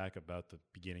flashback about the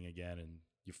beginning again, and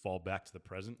you fall back to the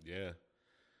present. Yeah.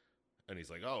 And he's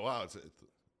like, oh, wow, it's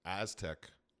Aztec.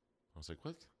 I was like,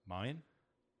 what? Mayan?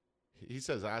 He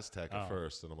says Aztec at Oh.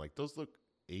 first, and I'm like, those look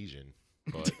Asian.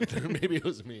 But maybe it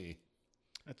was me.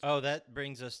 Oh, that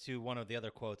brings us to one of the other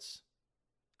quotes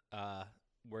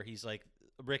where he's like,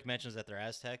 Rick mentions that they're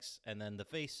Aztecs, and then the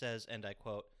face says, and I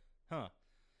quote,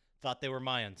 thought they were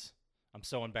Mayans. I'm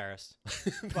so embarrassed.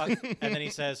 Fuck. And then he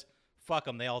says, fuck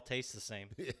them, they all taste the same.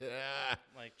 Yeah.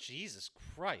 Like, Jesus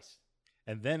Christ.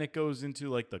 And then it goes into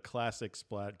like the classic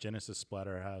Genesis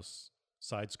Splatterhouse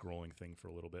side-scrolling thing for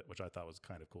a little bit, which I thought was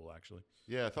kind of cool, actually.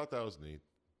 Yeah, I thought that was neat.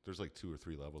 There's like 2 or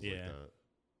 3 levels like Yeah. that.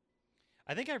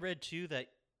 I think I read, too, that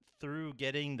through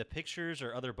getting the pictures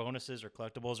or other bonuses or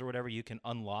collectibles or whatever, you can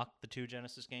unlock the 2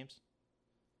 Genesis games.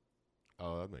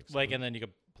 Oh, that makes Like, sense. and then you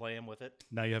can play them with it.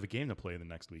 Now you have a game to play the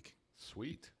next week.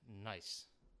 Sweet. Nice.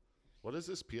 What is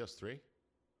this, PS3?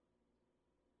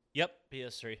 Yep,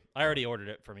 PS3. I already ordered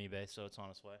it from eBay, so it's on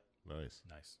its way. Nice.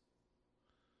 Nice.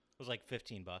 It was like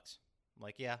 $15. I'm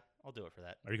like, yeah, I'll do it for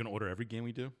that. Are you going to order every game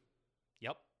we do?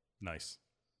 Yep. Nice.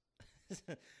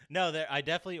 No, I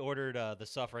definitely ordered The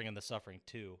Suffering and The Suffering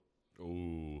 2.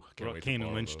 Ooh, What can't about wait to Kane and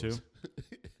borrow Lynch those. too?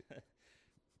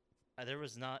 There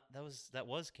was not that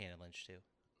was Canon Lynch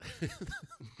 2.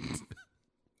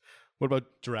 What about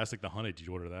Jurassic the Hunted? Did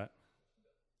you order that?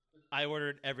 I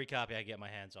ordered every copy I get my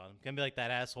hands on. I'm gonna be like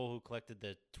that asshole who collected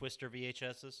the Twister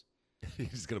VHSs.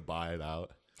 He's gonna buy it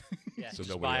out. Yeah, So just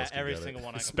nobody buy else can every get it. single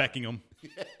one I can buy. Specking them.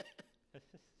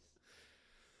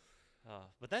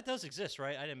 But that does exist,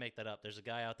 right? I didn't make that up. There's a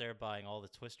guy out there buying all the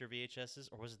Twister VHSs,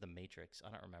 or was it the Matrix? I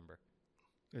don't remember.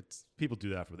 It's people do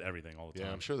that for everything all the time.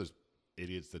 Yeah, I'm sure there's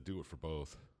idiots that do it for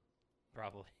both.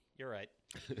 Probably. You're right.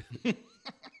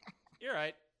 You're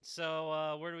right.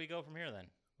 So where do we go from here then?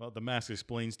 Well, the mask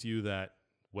explains to you that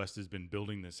West has been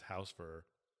building this house for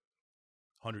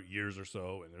 100 years or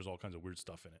so, and there's all kinds of weird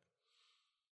stuff in it.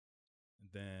 And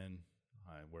then,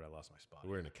 where I lost my spot.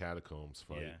 We're in a catacombs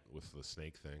fight Yeah. with the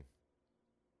snake thing.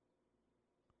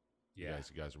 Yeah,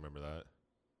 You guys remember that?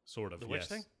 sort of. The yes. witch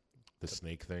thing? The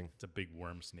snake thing? It's a big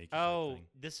worm snake. Oh, thing.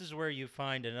 this is where you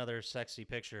find another sexy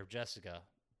picture of Jessica,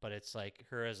 but it's like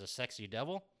her as a sexy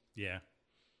devil. Yeah.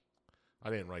 I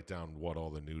didn't write down what all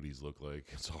the nudies look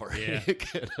like. Sorry. Yeah.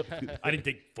 Can't help you. I didn't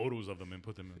take photos of them and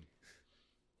put them in.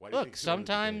 Why do you Look, think so many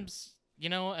sometimes,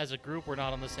 as a group, we're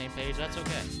not on the same page. That's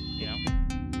okay. Come to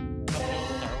it with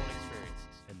our own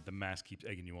experiences. And the mask keeps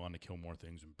egging you on to kill more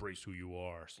things, embrace who you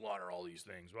are, slaughter all these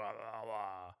things, blah, blah,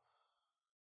 blah.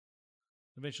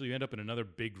 Eventually, you end up in another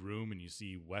big room and you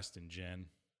see West and Jen.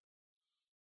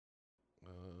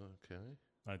 Okay.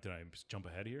 Did I jump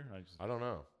ahead here? I don't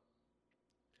know.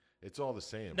 It's all the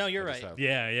same. No, you're I just right. have-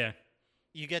 Yeah.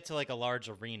 You get to like a large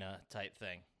arena type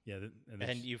thing, Yeah.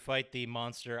 and you fight the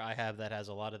monster I have that has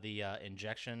a lot of the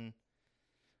injection,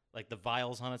 like the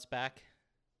vials on its back,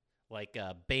 like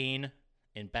Bane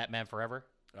in Batman Forever.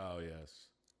 Oh, yes.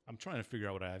 I'm trying to figure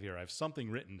out what I have here. I have something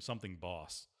written, something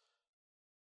boss.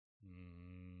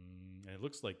 And it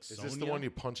looks like Is this the one you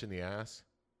punch in the ass?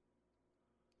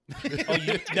 Oh,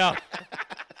 no.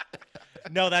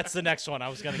 No, that's the next one. I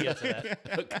was going to get to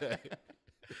that. Okay.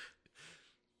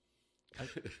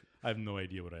 I have no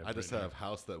idea what I have. I just written have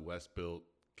House That West Built,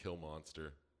 Kill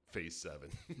Monster, Phase 7.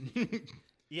 here.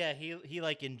 Yeah, he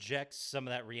like injects some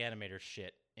of that reanimator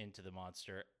shit into the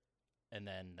monster, and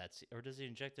then or does he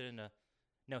inject it into?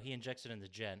 No, he injects it into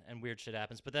Jen, and weird shit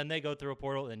happens. But then they go through a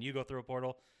portal, and you go through a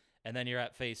portal, and then you're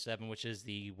at Phase 7, which is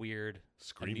the weird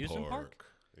Scream amusement park.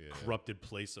 Yeah. Corrupted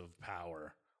place of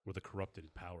power, where the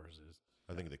corrupted powers is.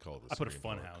 I think they call it the I put a Scream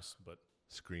fun Park. house, but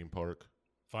Scream Park.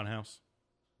 fun house.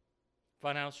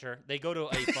 Funhouse, sure. They go to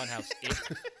a funhouse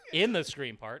in the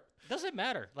Scream part. Doesn't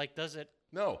matter. Like, does it?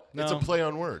 No, it's a No. play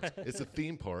on words. It's a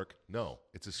theme park. No,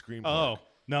 it's a Scream Oh Park.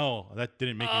 no, that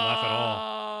didn't make me laugh at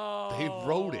all. They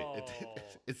wrote it.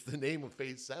 It's the name of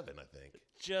Phase 7, I think.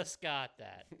 Just got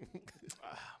that. I'm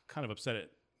kind of upset.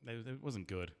 It wasn't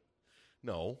good.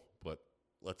 No, but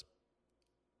let's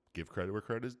give credit where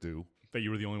credit is due. Bet you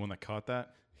were the only one that caught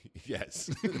that. Yes.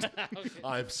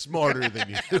 I'm smarter than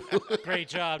you. Great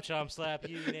job, Chomp Slap.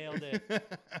 You nailed it.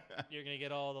 You're going to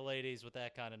get all the ladies with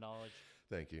that kind of knowledge.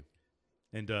 Thank you.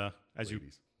 And as you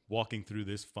ladies. walking through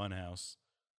this funhouse,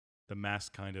 the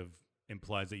mask kind of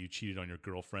implies that you cheated on your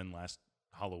girlfriend last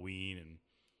Halloween, and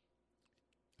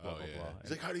blah, Oh blah, yeah. blah.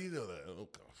 He's like, how do you know that? Oh,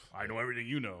 God. I know everything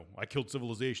you know. I killed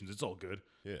civilizations. It's all good.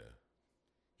 Yeah.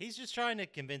 He's just trying to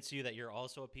convince you that you're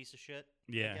also a piece of shit.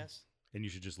 Yeah. I guess. And you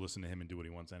should just listen to him and do what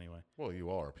he wants anyway. Well, you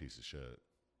are a piece of shit,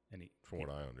 And from what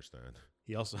I understand.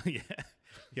 he also he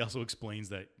also explains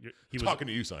that he was Talking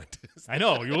to you, scientist. I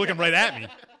know you're looking right at me.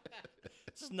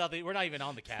 This is nothing. We're not even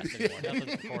on the cast anymore.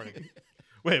 Nothing's recording.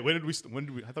 Wait, when did we?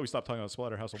 I thought we stopped talking about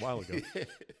Splatterhouse a while ago.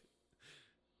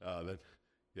 Then,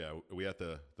 yeah, are we at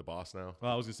the boss now?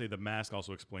 Well, I was gonna say the mask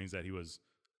also explains that he was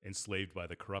enslaved by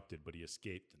the corrupted, but he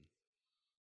escaped and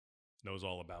knows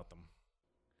all about them.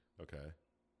 Okay.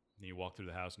 And you walk through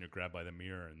the house and you're grabbed by the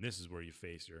mirror, and this is where you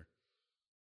face your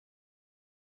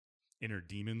inner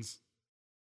demons,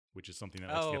 which is something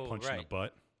that likes to get punched in the right.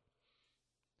 butt.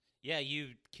 Yeah, you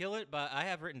kill it by. I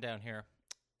have written down here.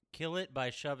 Kill it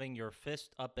by shoving your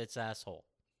fist up its asshole.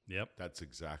 Yep. That's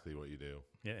exactly what you do.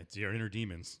 Yeah, it's your inner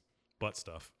demons, butt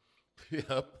stuff.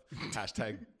 Yep.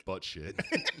 Hashtag butt shit.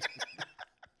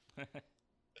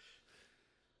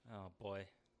 Oh boy.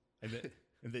 And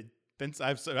then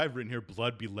I've written here,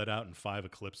 blood be let out in 5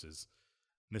 eclipses.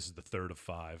 And this is the 3rd of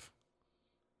 5.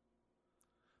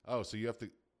 Oh, so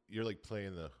you're like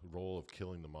playing the role of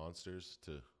killing the monsters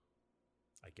to.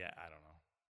 I don't know.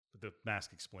 But the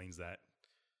mask explains that.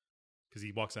 Because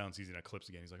he walks out and sees an eclipse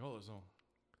again. He's like, oh, there's no.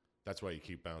 That's why you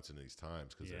keep bouncing these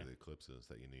times, because Yeah. they're the eclipses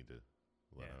that you need to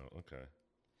let out. Okay.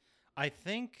 I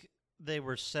think they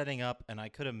were setting up, and I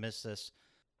could have missed this.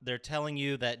 They're telling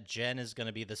you that Jen is going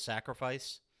to be the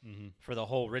sacrifice for the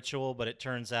whole ritual, but it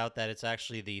turns out that it's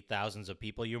actually the thousands of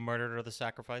people you murdered are the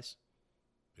sacrifice.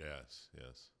 Yes,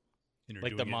 yes. And you're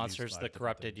Like doing the it in these monsters, 5 the different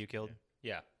corrupted things. you killed.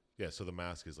 Yeah. Yeah, so the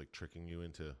mask is like tricking you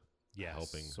into Yeah.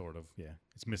 helping. Sort of. Yeah.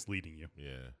 It's misleading you.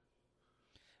 Yeah.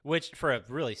 Which, for a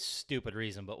really stupid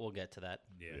reason, but we'll get to that.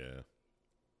 Yeah.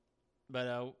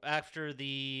 But after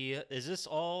the... Is this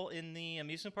all in the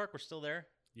amusement park? We're still there?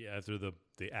 Yeah, after the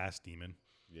ass demon.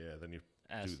 Yeah, then you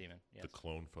Ass do Demon, yes. the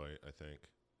clone fight, I think.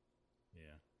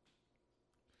 Yeah.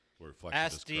 Where Fletcher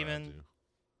Ass just grabs Demon. you.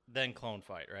 Then clone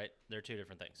fight, right? They're two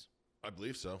different things. I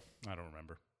believe so. I don't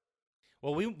remember.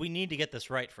 Well, we need to get this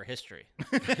right for history.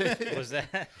 Was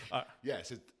that...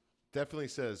 Yes, it definitely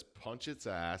says punch its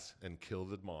ass and kill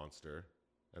the monster,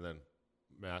 and then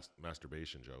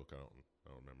masturbation joke. I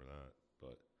don't remember that,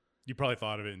 but You probably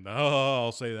thought of it and, oh,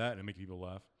 I'll say that and make people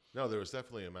laugh. no, there was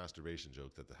definitely a masturbation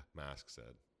joke that the mask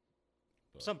said.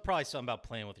 Probably something about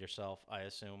playing with yourself, I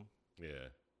assume. Yeah,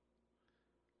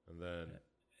 and then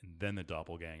And then the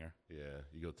doppelganger. yeah,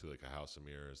 you go to like a house of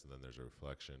mirrors, and then there's a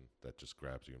reflection that just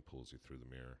grabs you and pulls you through the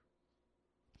mirror.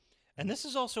 And this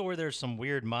is also where there's some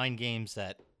weird mind games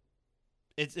that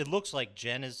it looks like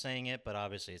Jen is saying it, but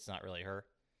obviously it's not really her.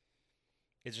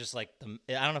 It's just like I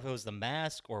don't know if it was the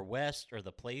mask or West or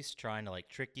the place trying to like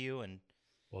trick you and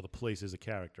Well, the place is a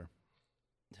character.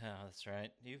 oh, that's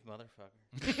right. You motherfucker.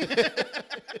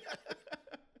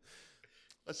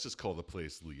 Let's just call the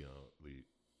place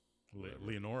whatever.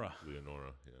 Leonora.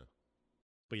 Leonora. Yeah.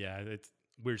 But yeah, it's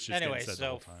weird shit's Anyway, getting said the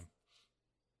whole time.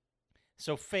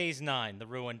 So phase 9, the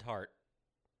ruined heart.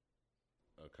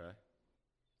 Okay.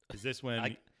 Is this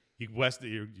when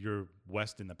you're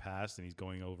West in the past and he's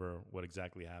going over what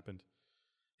exactly happened?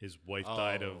 His wife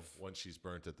died of when she's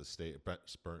burnt at the stake,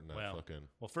 burnt in that fucking.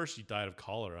 Well, first she died of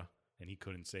cholera and he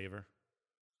couldn't save her.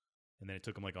 And then it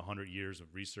took him like 100 years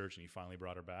of research and he finally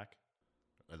brought her back.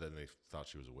 And then they thought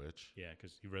she was a witch. Yeah,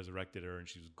 because he resurrected her and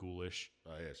she was ghoulish,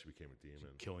 Oh yeah, she became a demon.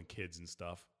 killing kids and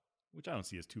stuff, which I don't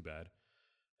see as too bad.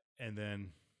 And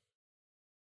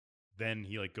then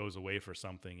he like goes away for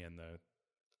something and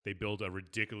they build a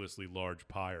ridiculously large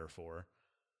pyre for her.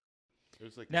 It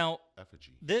was like Now,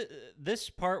 effigy. this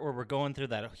part where we're going through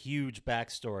that huge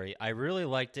backstory, I really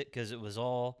liked it because it was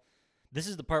all. This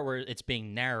is the part where it's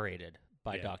being narrated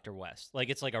by Yeah. Dr. West. Like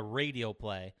it's like a radio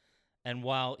play, and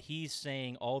while he's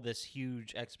saying all this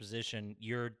huge exposition,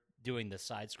 you're doing the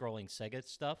side-scrolling Sega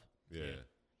stuff. Yeah.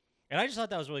 And I just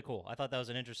thought that was really cool. I thought that was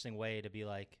an interesting way to be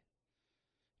like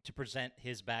to present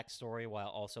his backstory while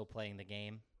also playing the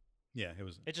game. Yeah, it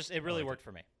was. It really liked worked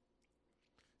for me.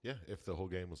 Yeah, if the whole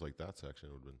game was like that section,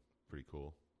 it would have been pretty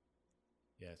cool.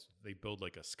 Yes, they build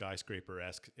like a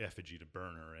skyscraper-esque effigy to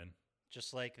burn her in.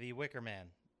 Just like the Wicker Man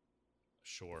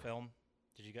Sure. film.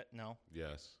 Did you get no?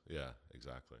 Yes. Yeah,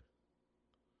 exactly.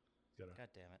 Gotta- God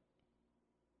damn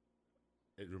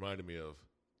it. It reminded me of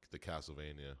the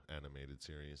Castlevania animated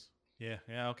series. Yeah,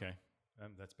 okay.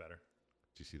 That's better.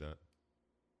 Did you see that?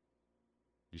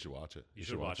 You should watch it. You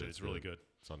should watch it. It's really good.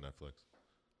 It's on Netflix.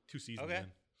 2 seasons Okay.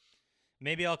 in.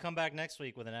 Maybe I'll come back next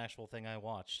week with an actual thing I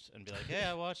watched and be like, "Hey,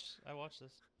 I watched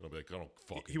this." I'll be like, I don't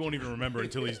fucking. He won't care. even remember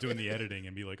until he's doing the editing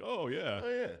and be like, "Oh yeah, Oh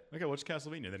yeah. like I watched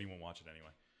Castlevania." Then he won't watch it anyway.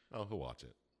 Oh, he'll watch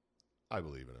it. I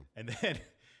believe in him. And then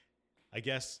I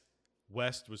guess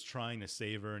West was trying to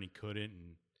save her and he couldn't,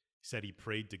 and said he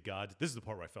prayed to God. This is the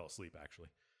part where I fell asleep actually,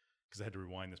 because I had to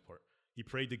rewind this part. He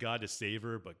prayed to God to save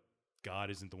her, but God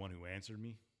isn't the one who answered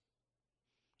me.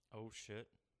 Oh shit.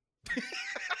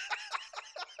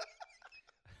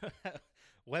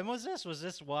 When was this? Was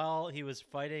this while he was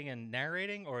fighting and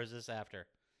narrating, or is this after?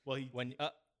 Well, he When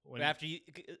when after you,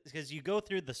 because you go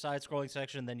through the side-scrolling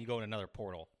section, then you go in another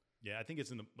portal. yeah, I think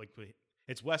it's in the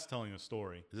it's West telling a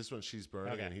story. Is this when she's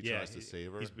burning Okay. and he Yeah, tries to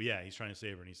save her? He's trying to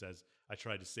save her, and he says, "I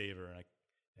tried to save her, and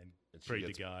And she prayed to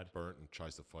gets God." burnt and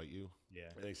tries to fight you.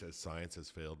 Yeah, And he says, "Science has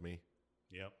failed me."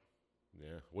 yep.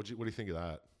 Yeah. What do you think of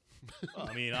that? Well,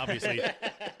 I mean, obviously,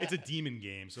 it's a demon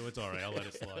game, so it's all right. I'll let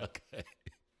it slide. Okay.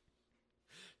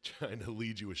 Trying to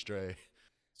lead you astray.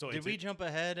 So Did we jump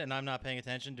ahead and I'm not paying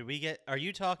attention? Are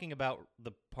you talking about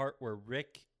the part where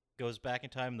Rick goes back in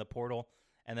time in the portal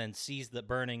and then sees the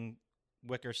burning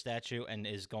wicker statue and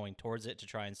is going towards it to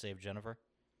try and save Jennifer?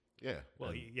 Yeah.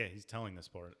 Well, and, he's telling this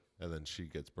part. and then she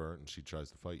gets burnt and she tries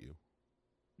to fight you.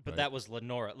 But Right. that was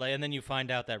Lenora. And then you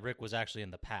find out that Rick was actually in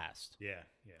the past. Yeah.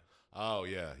 Oh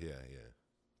yeah.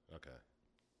 Okay.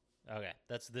 Okay,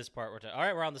 that's this part we're talking. All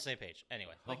right, we're on the same page.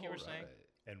 Anyway, like you were saying. Alright.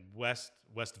 And West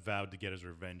vowed to get his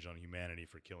revenge on humanity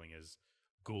for killing his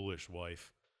ghoulish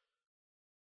wife.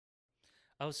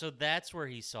 Oh, so that's where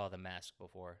he saw the mask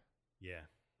before. Yeah.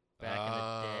 Back in the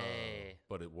Oh, day.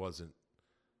 But it wasn't.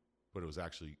 But it was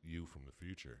actually you from the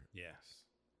future. Yes.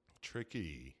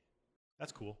 Tricky.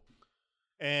 That's cool.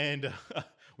 And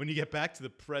when you get back to the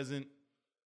present,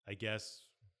 I guess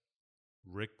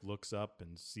Rick looks up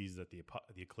and sees that the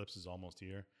eclipse is almost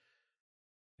here.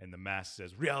 And the mask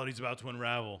says, "Reality's about to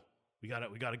unravel. We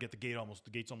gotta get the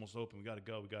gate's almost open. We gotta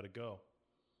go.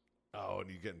 Oh, and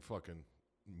you're getting fucking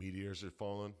meteors are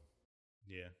falling.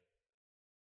 Yeah.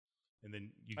 And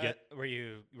then you get Are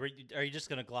you just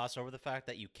gonna gloss over the fact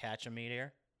that you catch a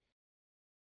meteor?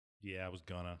 I was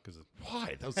gonna, because it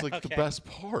Why? That was like the Okay. best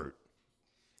part.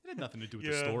 had nothing to do with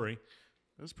the Yeah. story.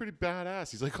 It was pretty badass.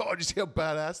 He's like, "Oh, did you see how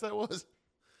badass that was?"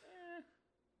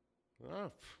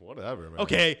 Oh, whatever, man.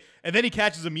 Okay, and then he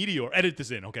catches a meteor. Edit this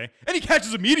in, okay? And he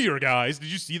catches a meteor, guys. Did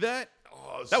you see that?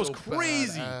 Oh, That was so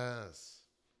crazy. badass.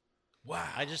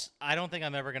 Wow. I don't think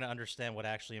I'm ever gonna understand what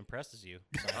actually impresses you.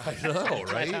 So I know,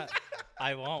 right?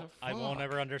 I won't. The I won't fuck?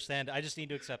 ever understand. I just need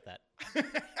to accept that.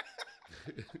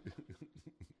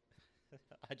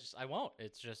 I won't.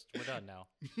 It's just we're done now.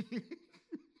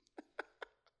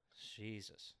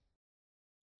 Jesus.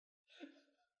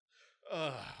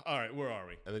 All right, where are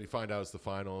we? And then you find out it's the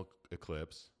final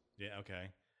eclipse. Yeah,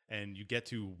 okay. And you get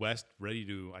to West ready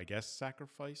to, I guess,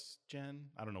 sacrifice Jen.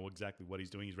 I don't know exactly what he's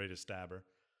doing. He's ready to stab her.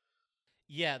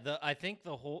 Yeah, I think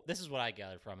this is what I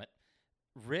gathered from it.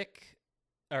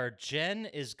 Jen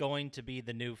is going to be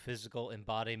the new physical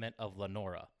embodiment of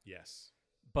Lenora. Yes.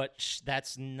 But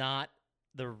that's not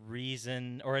the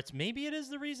reason, or maybe it is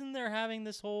the reason they're having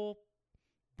this whole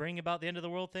bring about the end of the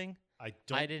world thing. I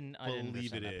don't didn't believe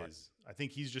understand it that part. is. I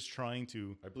think he's just trying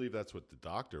to I believe that's what the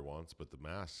doctor wants, but the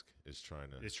mask is trying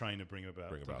to bring about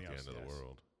bring about the something end else, of the yes.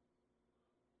 world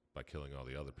by killing all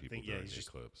the other I people think, during he's the just,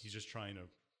 eclipse. he's just trying to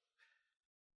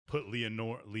put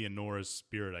Leonora's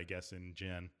spirit, I guess, in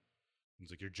Jen. He's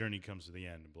like, your journey comes to the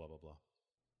end, and blah, blah, blah.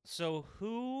 So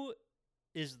who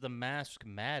is the mask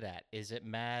mad at? Is it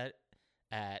mad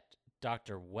at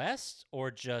Dr. West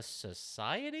or just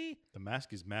society? The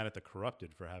mask is mad at the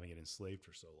corrupted for having it enslaved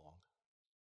for so long.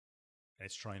 And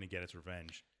it's trying to get its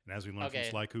revenge. And as we learned Okay.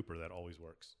 from Sly Cooper, that always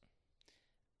works.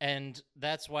 And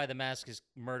that's why the mask is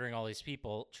murdering all these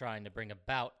people, trying to bring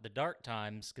about the dark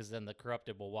times, because then the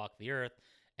corrupted will walk the earth,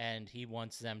 and he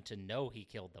wants them to know he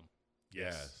killed them,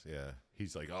 Yes, yeah.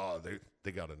 He's like, "Oh,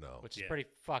 they got to know." which is Yeah. pretty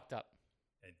fucked up.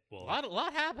 And, A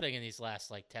lot happening in these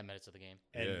last, 10 minutes of the game.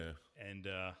 and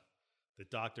the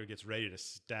doctor gets ready to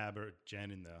stab her,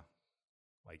 Jen, in the,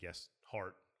 I guess,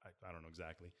 heart. I don't know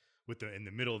exactly. In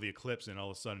the middle of the eclipse, and all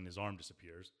of a sudden his arm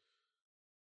disappears.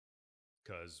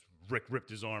 Because Rick ripped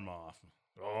his arm off.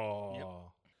 Oh. Yep.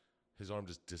 His arm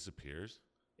just disappears.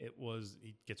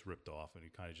 He gets ripped off, and he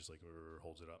kind of just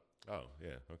holds it up. Oh,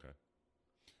 yeah, okay.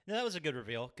 Now, that was a good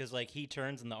reveal, because, he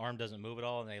turns and the arm doesn't move at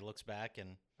all, and then he looks back,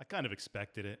 and I kind of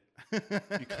expected it.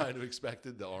 You kind of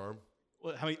expected the arm.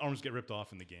 Well, how many arms get ripped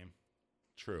off in the game?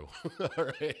 True. All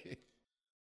right.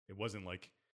 It wasn't like,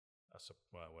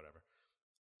 whatever.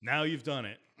 Now you've done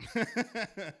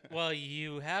it. well,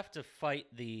 you have to fight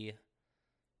the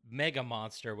mega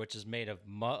monster, which is made of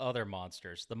other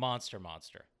monsters. The monster.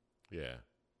 Yeah.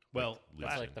 Well, That's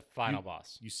Legion. like the final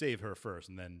boss. You save her first,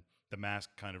 and then the mask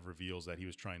kind of reveals that he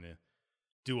was trying to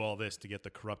do all this to get the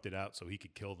corrupted out so he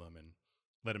could kill them and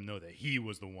let him know that he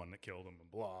was the one that killed them and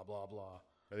blah, blah, blah.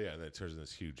 Oh, yeah, and then it turns into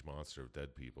this huge monster of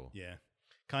dead people. Yeah.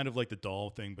 Kind of like the doll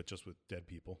thing, but just with dead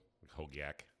people. Like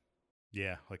Hogyak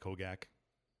Yeah, like Hogak.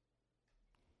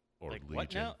 or Like Legion.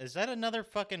 what now? Is that another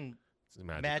fucking It's a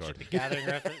Magic Magic card. the Gathering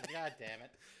reference? God damn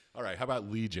it. All right, how about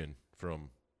Legion from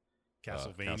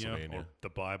Castlevania, Castlevania. or the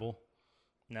Bible.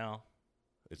 No.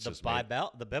 it's The just made,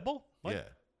 Bibble? What? Yeah,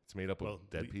 it's made up of Well,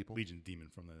 dead people. Legion Demon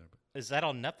from there. But Is that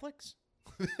on Netflix?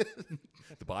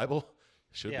 The Bible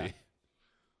should Yeah. be.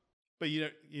 But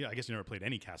I guess you never played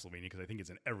any Castlevania because I think it's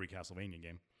in every Castlevania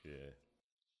game. Yeah.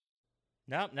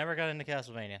 Nope, never got into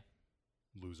Castlevania.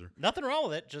 Loser. Nothing wrong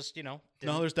with it, just, No,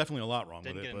 didn't- there's definitely a lot wrong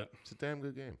with didn't it, get but into It's a damn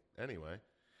good game. Anyway,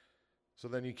 so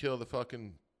then you kill the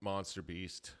fucking monster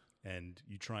beast. and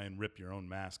you try and rip your own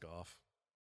mask off.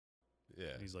 Yeah.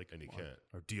 And he's like, and you "Our- can't.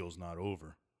 Our deal's not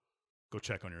over. Go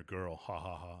check on your girl. Ha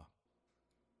ha ha.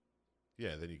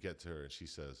 Yeah, then you get to her and she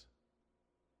says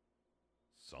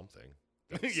something.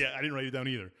 Yeah, I didn't write it down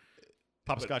either.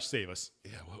 Papa But- Scotch, save us.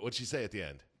 Yeah, what'd she say at the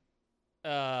end?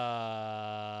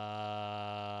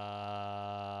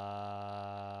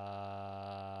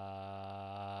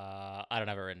 I don't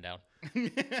have it written down.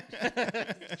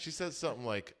 She says something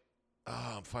like,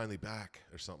 "Oh, I'm finally back,"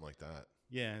 or something like that.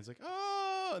 Yeah, it's like,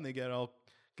 oh, and they get all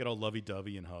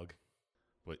lovey-dovey and hug.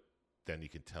 But then you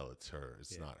can tell it's her.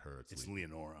 It's Yeah. not her. It's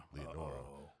Leonora. Leonora.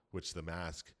 Uh-oh. Which the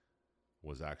mask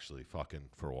was actually fucking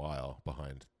for a while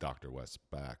behind Dr. West's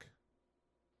back.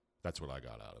 That's what I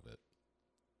got out of it.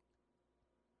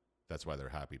 That's why they're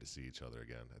happy to see each other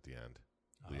again at the end.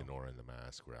 Oh. Leonora and the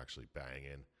mask were actually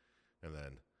banging. And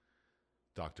then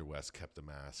Dr. West kept the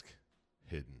mask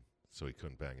hidden so he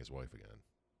couldn't bang his wife again.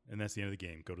 And that's the end of the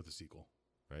game. Go to the sequel.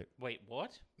 Wait,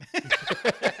 what?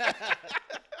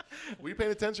 Were you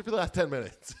paying attention for the last 10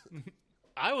 minutes?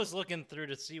 I was looking through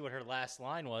to see what her last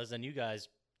line was, and you guys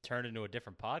turned into a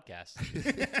different podcast.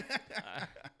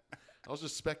 I was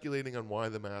just speculating on why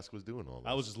the mask was doing all this.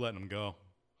 I was just letting him go.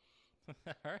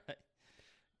 All right.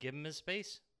 Give him his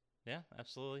space. Yeah,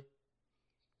 absolutely.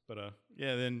 But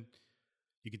yeah, then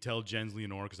you can tell Jen's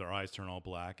Leonora because her eyes turn all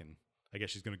black, and I guess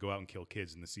she's going to go out and kill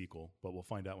kids in the sequel. But we'll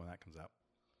find out when that comes out.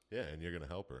 Yeah, and you're going to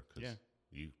help her because Yeah.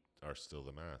 you are still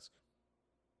the mask.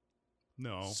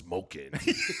 No. Smoking.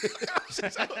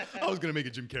 I was going to make a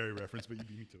Jim Carrey reference, but you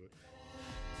beat me to it.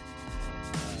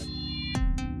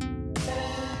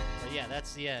 But yeah,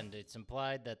 that's the end. It's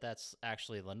implied that that's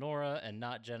actually Lenora and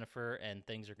not Jennifer, and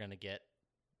things are going to get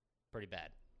pretty bad.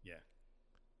 Yeah.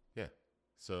 Yeah.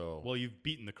 So, Well, you've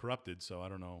beaten the corrupted, so I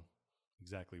don't know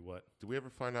exactly what. did we ever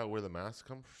find out where the mask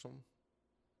comes from?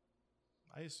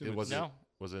 I assume It it's, was No.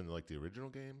 Was it in like the original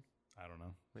game? I don't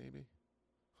know. Maybe.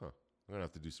 Huh. I'm gonna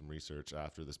have to do some research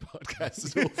after this podcast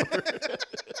is over.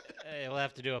 Hey, we'll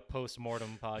have to do a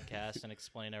post-mortem podcast and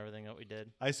explain everything that we did.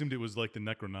 I assumed it was like the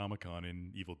Necronomicon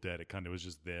in Evil Dead. It kind of was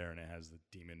just there, and it has the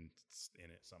demon in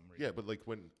it. Some reason. Yeah, but like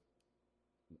when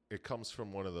it comes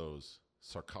from one of those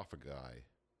sarcophagi,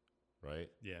 right?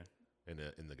 Yeah.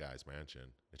 In the guy's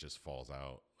mansion, it just falls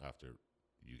out after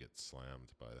you get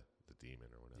slammed by the demon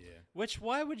or whatever. Yeah. Which,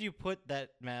 why would you put that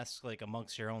mask like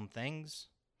amongst your own things?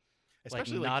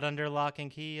 Especially like not under lock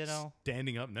and key, you know,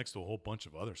 standing up next to a whole bunch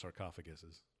of other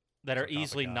sarcophaguses. that are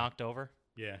easily sarcophagi. knocked over.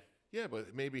 Yeah. Yeah,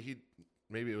 but maybe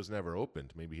it was never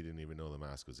opened. Maybe he didn't even know the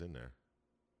mask was in there.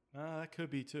 That could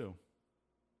be too.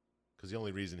 Because the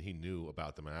only reason he knew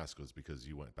about the mask was because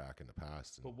you went back in the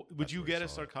past. And But would that's you where he get a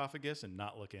saw it. sarcophagus and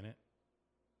not look in it?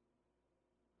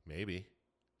 Maybe.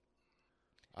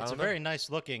 I It's a don't know. very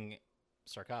nice looking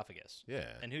sarcophagus. Yeah.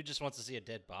 And who just wants to see a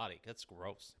dead body? That's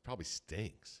gross. It probably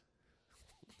stinks.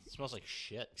 It smells like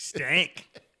shit. Stank.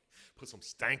 Put some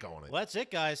stank on it. Well, that's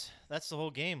it, guys. That's the whole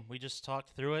game. We just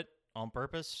talked through it on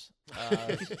purpose.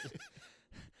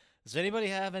 Does anybody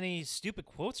have any stupid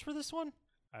quotes for this one?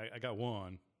 I got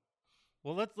one.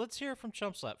 Well, let's hear it from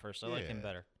Chump Slap first. I like him Yeah.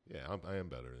 better. Yeah, I am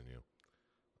better than you.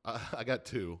 I got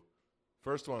two.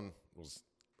 First one was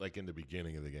like in the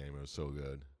beginning of the game. It was so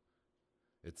good.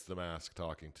 It's the mask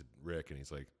talking to Rick, and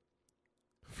he's like,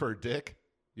 "For Dick,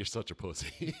 you're such a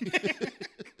pussy."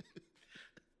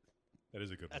 That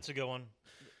is a good That's a good one.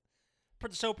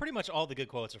 So pretty much all the good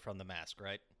quotes are from The Mask,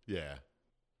 right? Yeah.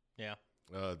 Yeah.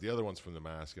 The other one's from the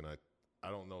mask, and I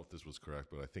don't know if this was correct,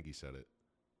 but I think he said it.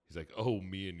 He's like, "Oh,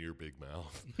 me and your big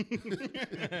mouth."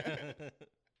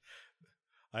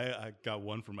 I got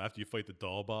one from after you fight the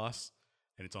doll boss,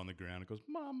 and it's on the ground. It goes,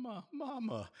 "Mama,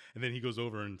 mama," and then he goes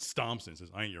over and stomps it and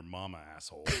says, "I ain't your mama,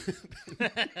 asshole."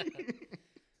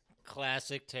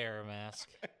 Classic terror mask.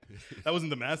 That wasn't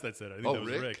the mask that said it. I think Oh, that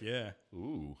was Rick? Rick. Yeah.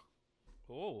 Ooh.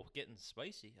 Oh, getting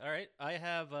spicy. All right, I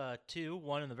have two.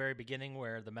 One in the very beginning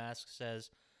where the mask says,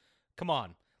 "Come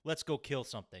on, let's go kill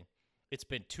something. It's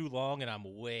been too long and I'm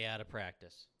way out of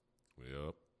practice."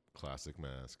 Yep. Classic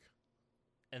mask.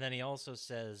 And then he also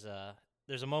says,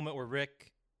 there's a moment where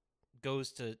Rick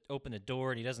goes to open the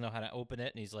door and he doesn't know how to open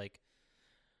it. And he's like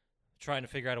trying to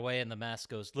figure out a way. And the mask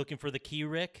goes, "Looking for the key,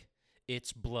 Rick?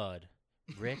 It's blood.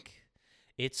 Rick,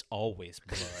 it's always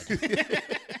blood."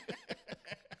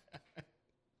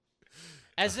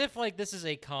 As if like this is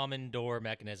a common door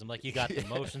mechanism. Like you got the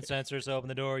motion sensors to open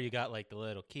the door. You got like the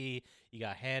little key. You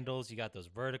got handles. You got those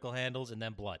vertical handles and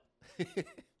then blood.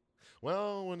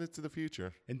 Well, when it's in the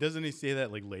future. And doesn't he say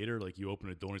that like later? Like you open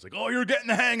a door and he's like, "Oh, you're getting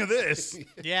the hang of this."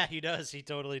 Yeah, he does. He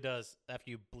totally does. After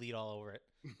you bleed all over it.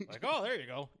 Like, "Oh, there you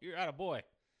go. You're out of boy."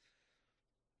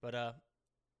 But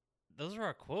those are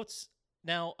our quotes.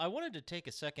 Now, I wanted to take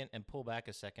a second and pull back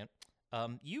a second.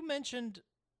 You mentioned,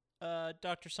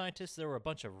 Dr. Scientist, there were a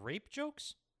bunch of rape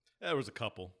jokes. There was a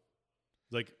couple.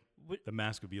 Like What? the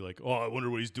mask would be like, "Oh, I wonder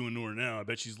what he's doing to her now. I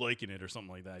bet she's liking it," or something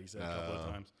like that. He said a couple of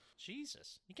times.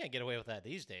 Jesus, you can't get away with that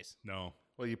these days. No,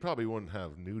 Well, you probably wouldn't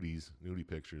have nudie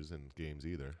pictures in games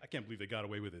either. I can't believe they got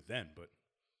away with it then. But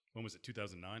when was it?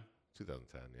 2009.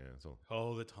 2010, yeah. So,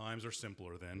 Oh, the times are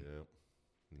simpler then.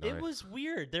 yeah. It was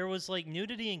weird. There was like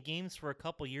nudity in games for a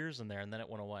couple years in there, and then it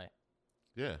went away.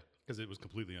 Yeah. Because it was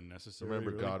completely unnecessary.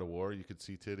 Remember really. God of War? You could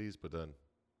see titties, but then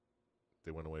they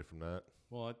went away from that.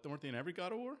 Well, weren't they in every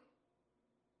God of War?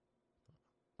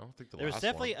 I don't think the There was last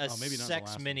definitely one. a Oh, maybe not the sex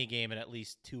last one. mini game in at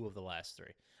least 2 of the last 3.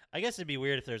 I guess it'd be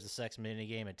weird if there's a sex mini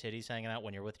game and titties hanging out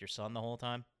when you're with your son the whole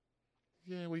time.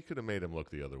 Yeah, we could have made him look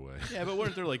the other way. Yeah, but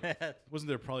weren't there like, wasn't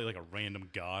there probably like a random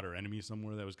god or enemy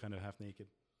somewhere that was kind of half naked?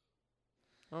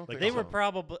 I don't Like, think They so. were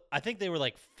probably, I think they were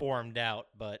like formed out,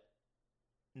 but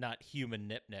not human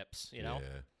nips, you know? Yeah.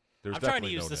 There's I'm trying to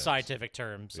definitely use no the nips. scientific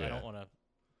terms. I Yeah. don't want to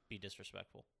be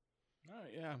disrespectful. All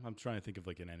right, yeah, I'm trying to think of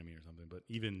like an enemy or something, but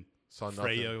even Saw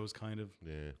Freya nothing. was kind of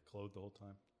Yeah. clothed the whole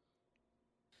time.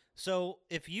 So,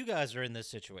 if you guys are in this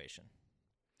situation,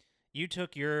 you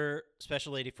took your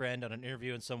special lady friend on an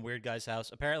interview in some weird guy's house.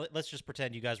 Apparently, let's just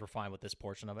pretend you guys were fine with this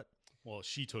portion of it. Well,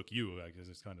 she took you because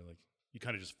it's kind of like you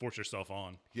kind of just force yourself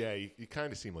on. Yeah, you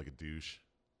kind of seem like a douche.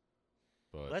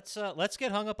 But Let's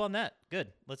get hung up on that.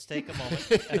 Good. Let's take a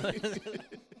moment.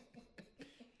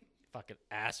 Fucking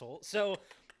asshole. So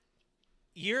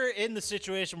you're in the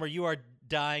situation where you are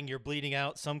dying, you're bleeding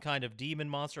out, some kind of demon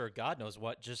monster or God knows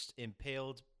what just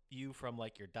impaled you from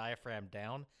like your diaphragm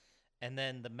down, and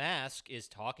then the mask is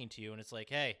talking to you and it's like,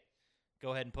 "Hey,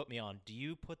 go ahead and put me on." Do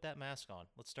you put that mask on?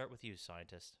 Let's start with you,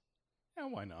 scientist. Yeah,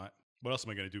 why not? What else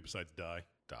am I going to do besides die?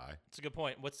 die. It's a good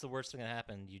point. What's the worst thing that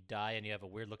happen? You die and you have a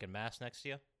weird looking mask next to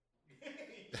you?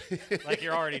 Like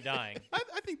you're already dying.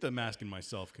 I think the mask and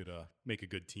myself could make a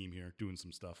good team here, doing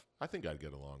some stuff. I think I'd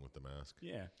get along with the mask.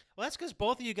 Yeah. Well, that's because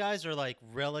both of you guys are like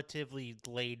relatively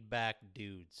laid back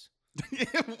dudes.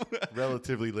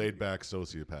 Relatively laid back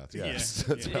sociopath. Yes,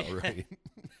 Yeah, that's yeah. about right.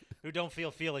 Who don't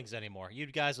feel feelings anymore. You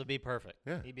guys would be perfect.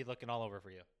 Yeah. He'd be looking all over for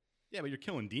you. Yeah, but you're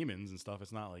killing demons and stuff.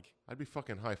 It's not like I'd be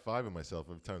fucking high fiving myself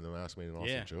every time the mask made an awesome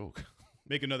Yeah. joke.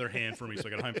 make another hand for me so I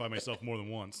got to high five myself more than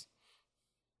once.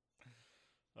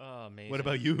 Oh, amazing. What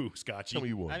about you, Scotchy? Tell me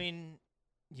you won. I mean,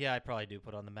 yeah, I probably do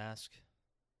put on the mask.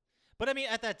 But I mean,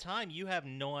 at that time, you have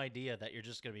no idea that you're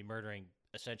just going to be murdering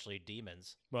essentially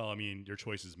demons. Well, I mean, your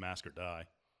choice is mask or die.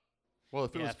 well,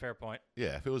 if it Yeah, was fair point.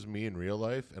 if it was me in real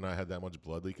life and I had that much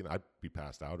blood leaking, I'd be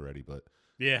passed out already. But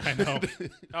Yeah, I know.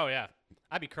 Oh, yeah.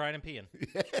 I'd be crying and peeing.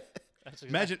 That's exactly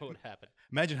Imagine- what would happen.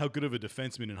 Imagine how good of a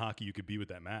defenseman in hockey you could be with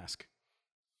that mask.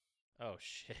 Oh,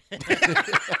 shit.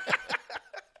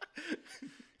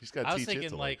 he's got I was to teach it thinking,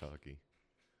 to like- hockey.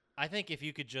 I think if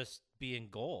you could just be in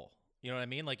goal, you know what I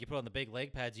mean? Like you put on the big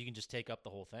leg pads, you can just take up the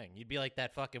whole thing. You'd be like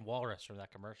that fucking walrus from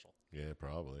that commercial. Yeah,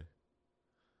 probably.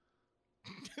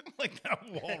 Like that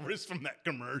walrus from that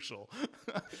commercial.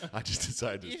 I just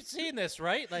decided to You've seen this,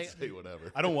 right? Like, say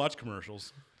whatever. I don't watch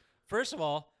commercials. first of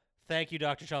all, thank you,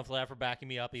 Dr. Sean Flatt, for backing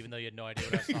me up, even though you had no idea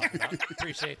what I was talking about.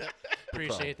 Appreciate that.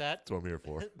 Appreciate that. That's what I'm here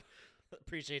for.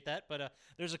 Appreciate that. But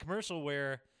there's a commercial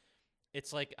where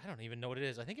it's like, I don't even know what it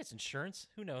is. I think it's insurance.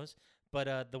 Who knows?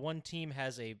 But the one team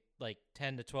has a like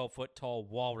 10 to 12 foot tall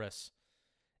walrus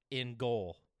in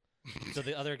goal. So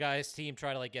the other guy's team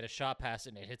try to like get a shot past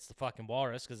it, and it hits the fucking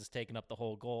walrus because it's taking up the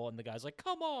whole goal. And the guy's like,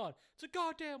 "Come on, it's a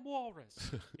goddamn walrus."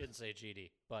 He didn't say GD,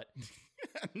 but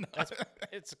No.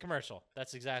 it's a commercial.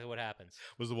 That's exactly what happens.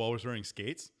 Was the walrus wearing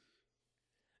skates?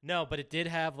 No, but it did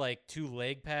have like 2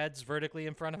 leg pads vertically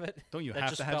in front of it. Don't you that have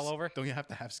just to have fell over? Don't you have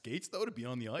to have skates though to be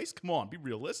on the ice? Come on, be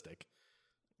realistic.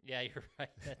 Yeah, you're right.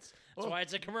 That's why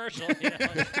it's a commercial. You know?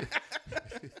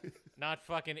 Not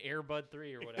fucking Airbud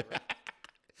 3 or whatever.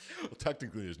 Well,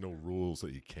 technically, there's no rules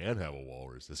that you can have a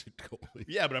walrus as your goalie.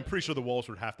 Yeah, but I'm pretty sure the walrus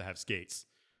would have to have skates.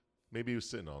 Maybe he was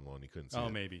sitting on one. He couldn't see Oh,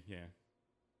 it. maybe, yeah.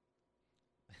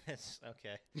 It's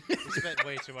okay. We spent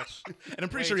way too much. And I'm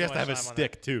pretty Way sure he too has to have a much time on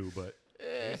stick too. But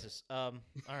Jesus. All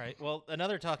right. Well,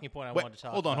 another talking point I Wait, wanted to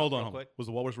talk hold on, about hold on, real hold on. quick. Was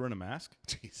the walrus wearing a mask?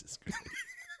 Jesus Christ.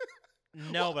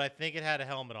 No, but I think it had a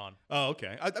helmet on. Oh,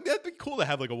 okay. I mean, that'd be cool to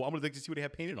have like a. I would like to see what he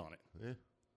had painted on it. Yeah.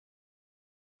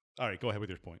 All right, go ahead with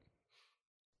your point.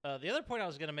 The other point I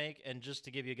was going to make, and just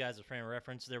to give you guys a frame of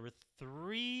reference, there were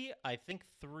three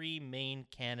main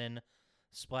canon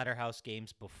Splatterhouse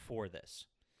games before this.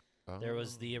 There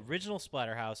was the Oh. original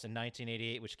Splatterhouse in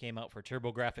 1988, which came out for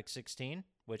TurboGrafx 16,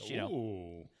 which, you know,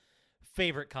 Ooh.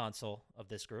 favorite console of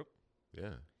this group.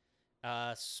 Yeah.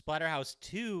 Splatterhouse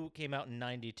 2 came out in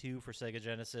 92 for Sega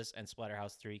Genesis, and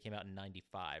Splatterhouse 3 came out in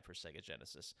 95 for Sega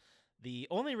Genesis. The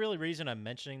only really reason I'm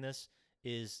mentioning this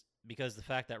is because the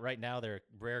fact that right now they're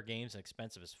rare games and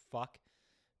expensive as fuck,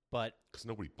 but Because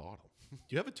nobody bought them.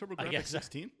 Do you have a TurboGrafx guess-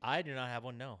 16? I do not have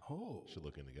one, no. Oh, Should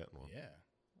look into getting one. yeah.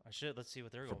 I should. Let's see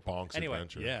what they're For going for. Bonk's Anyway,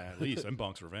 Adventure. Yeah, at least. And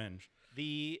Bonk's Revenge.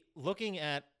 looking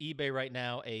at eBay right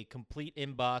now, a complete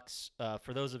inbox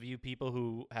for those of you people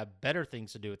who have better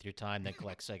things to do with your time than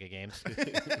collect Sega games,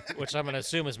 which I'm going to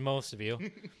assume is most of you.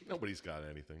 Nobody's got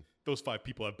anything. Those 5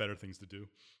 people have better things to do.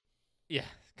 Yeah,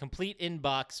 complete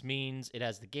inbox means it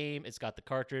has the game, it's got the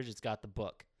cartridge, it's got the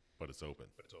book, But it's open.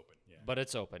 But it's open, yeah. but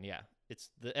it's open. Yeah, it's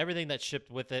everything that's shipped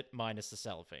with it minus the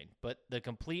cellophane. But the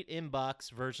complete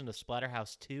inbox version of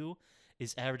Splatterhouse 2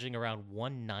 is averaging around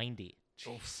 $190,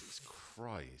 Jesus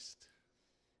Christ.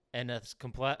 and a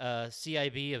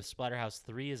CIB of Splatterhouse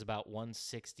 3 is about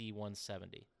 $160,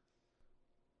 $170.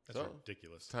 That's So,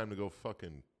 ridiculous. It's time to go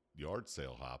fucking yard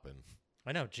sale hopping.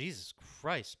 I know, Jesus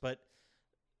Christ, but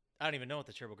I don't even know what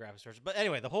the TurboGrafx version. But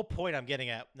anyway, the whole point I'm getting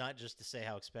at, not just to say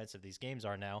how expensive these games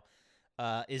are now,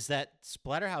 is that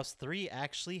Splatterhouse 3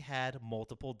 actually had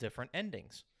multiple different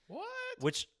endings. What?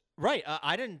 Which, right,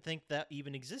 I didn't think that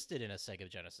even existed in a Sega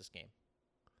Genesis game.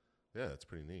 Yeah, that's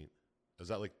pretty neat. Is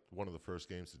that like one of the first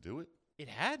games to do it? It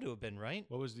had to have been, right?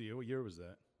 What year was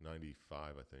that? 95,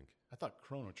 I think. I thought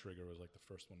Chrono Trigger was like the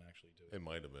first one to actually do it. It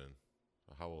might have been.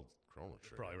 How old Chrono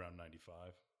Trigger? Probably around 95.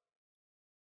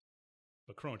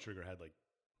 But Chrono Trigger had like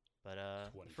But the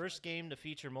 25 first game to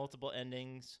feature multiple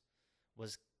endings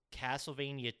was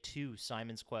Castlevania 2: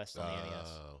 Simon's Quest on the NES.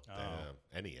 Oh,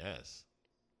 damn. NES.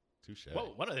 Touche.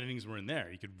 Whoa, what other endings were in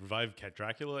there? You could revive Cat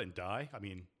Dracula and die? I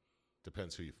mean,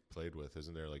 Depends who you've played with.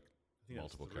 Isn't there like think that's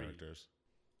multiple 3. characters?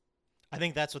 I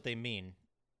think that's what they mean.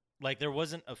 Like, there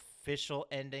wasn't official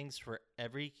endings for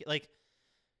every... Like,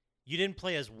 you didn't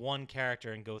play as one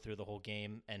character and go through the whole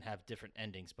game and have different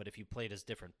endings, but if you played as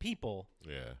different people,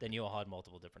 Yeah. then you all had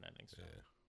multiple different endings. Yeah.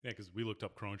 yeah, because we looked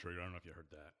up Chrono Trigger. I don't know if you heard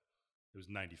that. It was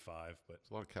 95, but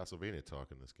There's a lot of Castlevania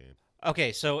talk in this game.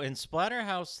 Okay, so in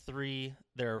Splatterhouse 3,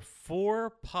 there are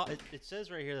 4... it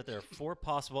says right here that there are 4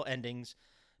 possible endings,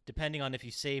 depending on if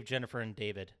you save Jennifer and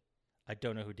David. I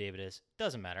don't know who David is.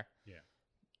 Doesn't matter. yeah.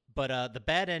 But the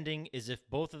bad ending is if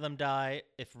both of them die,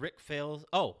 if Rick fails...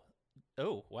 Oh,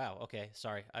 wow, okay,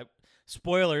 sorry.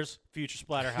 Spoilers, future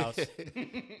Splatterhouse.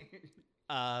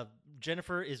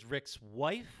 Jennifer is Rick's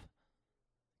wife.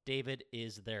 David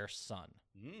is their son.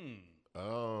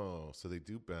 Oh, so they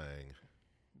do bang.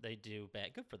 They do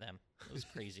bad. Good for them. Those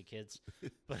crazy kids.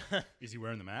 But Is he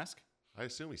wearing the mask? I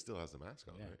assume he still has the mask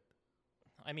on, Yeah. right?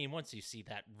 I mean, once you see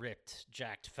that ripped,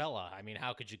 jacked fella, I mean,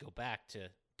 how could you go back to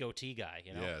goatee guy,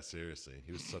 you know? Yeah, seriously.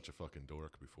 He was such a fucking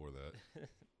dork before that.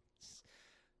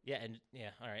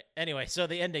 All right. Anyway, so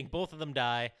the ending, both of them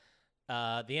die.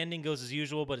 The ending goes as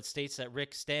usual, but it states that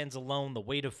Rick stands alone, the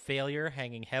weight of failure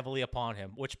hanging heavily upon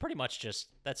him, which pretty much just,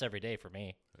 that's every day for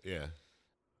me. Yeah.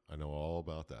 I know all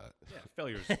about that. Yeah,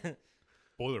 failure's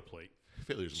boilerplate.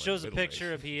 Failure's my Shows a middle picture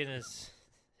name. of he and his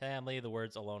family, the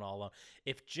words alone, all alone.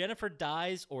 If Jennifer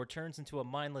dies or turns into a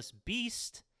mindless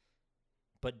beast,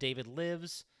 but David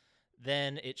lives,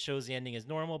 then it shows the ending as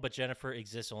normal, but Jennifer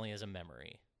exists only as a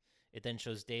memory. It then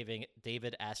shows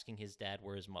David asking his dad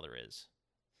where his mother is.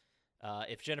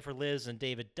 If Jennifer lives and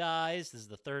David dies, this is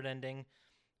the third ending.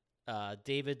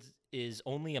 David is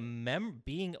only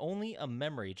being only a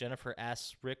memory. Jennifer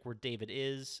asks Rick where David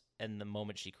is, and the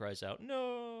moment she cries out,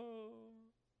 "No!"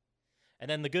 And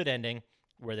then the good ending,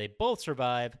 where they both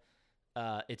survive.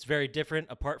 It's very different.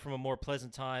 Apart from a more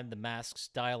pleasant time, the mask's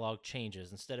dialogue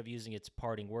changes. Instead of using its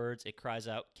parting words, it cries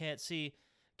out, "Can't see,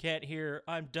 can't hear,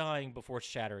 I'm dying," before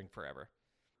shattering forever.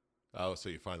 Oh, so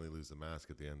you finally lose the mask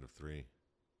at the end of 3.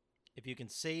 If you can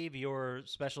save your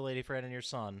special lady friend and your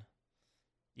son,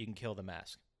 you can kill the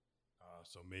mask.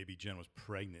 So maybe Jen was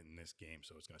pregnant in this game,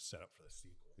 so it's going to set up for the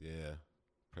sequel. Yeah.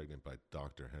 Pregnant by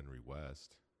Dr. Henry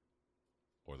West.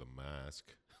 Or the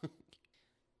mask.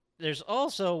 There's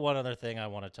also one other thing I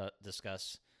want to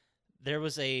discuss. There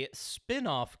was a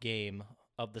spin-off game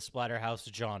of the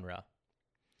Splatterhouse genre.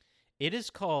 It is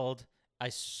called, I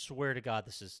swear to God,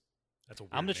 That's a weird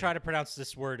I'm going to try to pronounce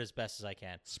this word as best as I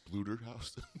can.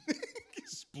 Spluterhouse?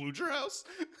 Sploogerhouse?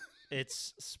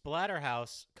 It's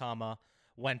Splatterhouse, comma,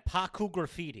 when Paku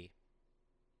Graffiti.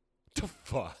 The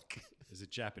fuck? Is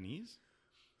it Japanese?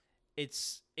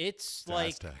 It's like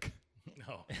Aztec.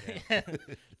 No.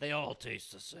 they all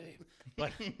taste the same.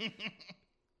 But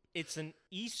it's an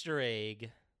Easter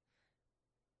egg,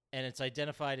 and it's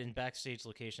identified in backstage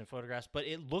location photographs, but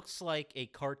it looks like a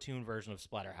cartoon version of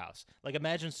Splatterhouse. Like,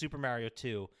 imagine Super Mario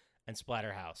 2 and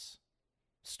Splatterhouse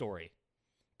story.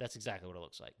 That's exactly what it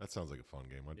looks like. That sounds like a fun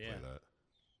game. I'd Yeah. play that.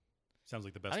 Sounds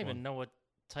like the I best don't one. even know what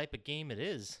type of game it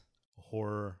is.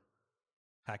 Horror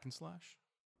hack and slash?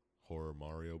 Horror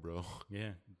Mario, bro.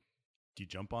 Yeah. Do you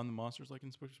jump on the monsters like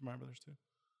in Super Mario Brothers 2?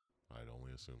 I'd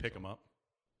only assume Pick so. them up.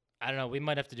 I don't know. We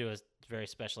might have to do a very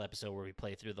special episode where we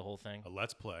play through the whole thing. A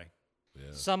let's play.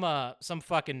 Yeah. Some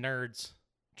fucking nerds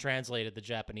translated the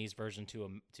Japanese version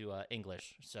to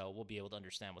English, so we'll be able to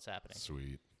understand what's happening.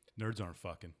 Sweet. Nerds aren't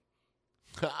fucking.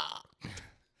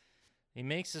 He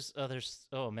makes his others.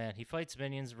 Oh man, he fights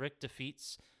minions. Rick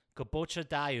defeats Kobocha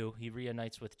Dayu. He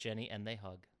reunites with Jenny, and they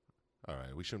hug. All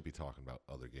right, we shouldn't be talking about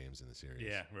other games in the series.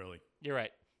 Yeah, really. You're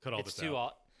right. Cut all It's this too.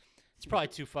 out. It's probably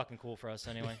too fucking cool for us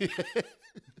anyway.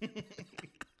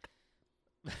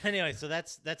 Anyway, so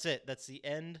that's it. That's the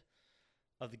end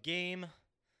of the game.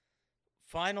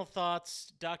 Final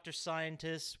thoughts, Dr.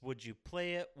 Scientist. Would you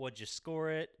play it? Would you score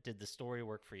it? Did the story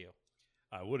work for you?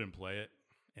 I wouldn't play it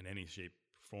in any shape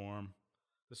or form.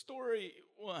 The story,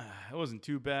 well, it wasn't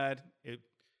too bad. It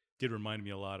did remind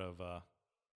me a lot of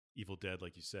Evil Dead,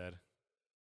 like you said.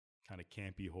 Kind of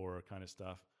campy horror kind of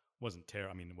stuff. Wasn't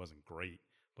terrible. I mean, it wasn't great.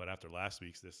 But after last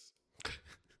week's, this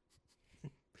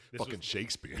Fucking was-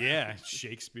 Shakespeare. Yeah,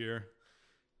 Shakespeare.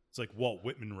 It's like Walt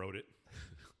Whitman wrote it.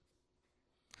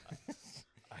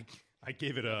 I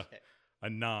gave it a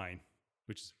 9,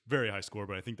 which is very high score,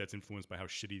 but I think that's influenced by how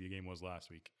shitty the game was last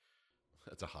week.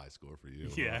 That's a high score for you.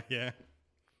 Yeah, yeah.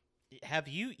 Have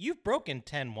you've broken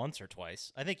 10 once or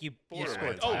twice? I think you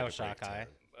scored Oh, Bioshock high.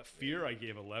 Fear, I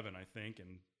gave 11, I think,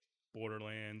 and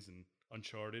Borderlands and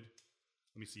Uncharted.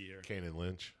 Let me see here. Kane and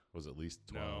Lynch was at least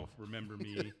 12. No, Remember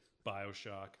Me,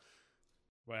 Bioshock,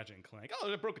 Ratchet and Clank.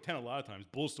 Oh, I broke a 10 a lot of times.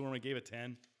 Bullstorm, I gave a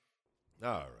 10. All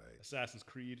right. Assassin's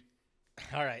Creed.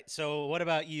 All right. So what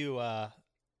about you,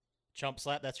 Chump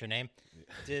Slap? That's your name.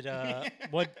 Did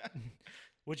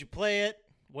would you play it?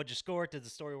 Would you score it? Did the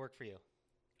story work for you?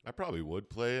 I probably would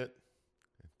play it.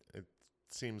 It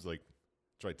seems like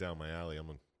it's right down my alley. I'm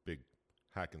a big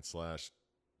hack and slash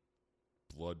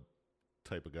blood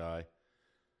type of guy.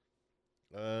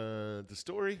 The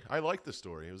story, I liked the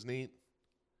story. It was neat.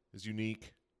 It was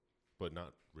unique, but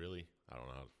not really. I don't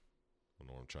know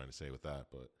what I'm trying to say with that,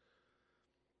 but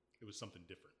It was something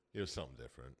different. it was something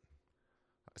different.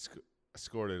 I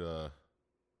scored it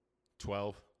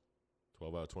 12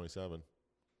 out of 27.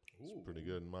 It's pretty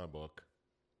good in my book.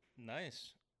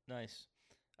 Nice.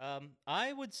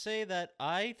 I would say that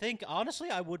I think, honestly,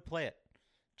 I would play it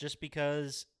just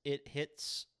because it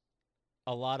hits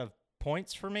a lot of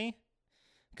points for me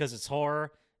because it's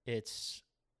horror, it's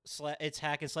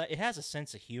hack and slash. It has a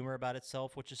sense of humor about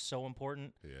itself, which is so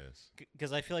important Yes.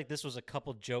 because I feel like this was a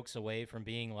couple jokes away from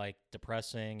being like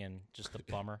depressing and just a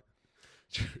bummer.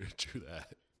 True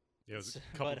that. Yeah, it was a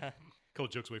But couple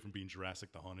jokes away from being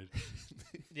Jurassic the Haunted.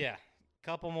 yeah,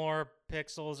 couple more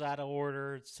pixels out of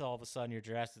order. It's all of a sudden you're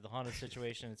Jurassic the Haunted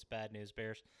situation. It's bad news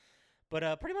bears.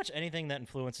 But pretty much anything that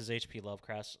influences H.P.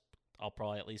 Lovecraft, I'll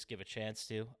probably at least give a chance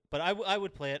to. But I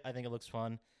would play it. I think it looks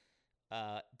fun.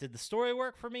 Did the story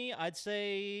work for me? I'd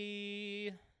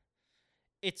say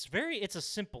it's a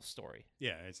simple story.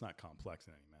 Yeah, it's not complex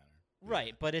in any manner.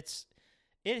 Right, but it's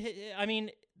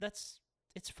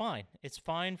fine. It's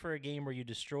fine for a game where you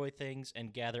destroy things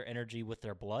and gather energy with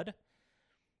their blood.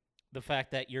 the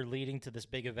fact that you're leading to this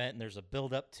big event and there's a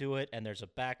build up to it and there's a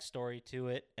backstory to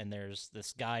it and there's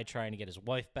this guy trying to get his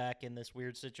wife back in this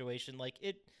weird situation. Like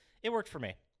it worked for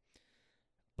me.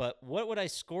 But what would I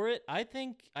score it? I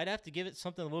think I'd have to give it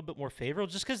something a little bit more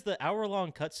favorable just because the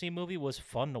hour-long cutscene movie was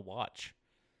fun to watch.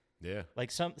 Yeah.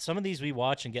 Like some of these we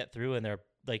watch and get through and they're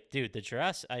like, dude, the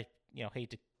Jurassic, I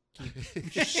hate to keep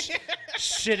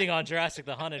shitting on Jurassic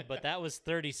the Hunted, but that was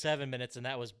 37 minutes and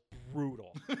that was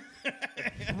brutal.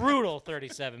 Brutal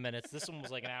 37 minutes. This one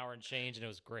was like an hour and change and it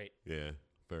was great. Yeah.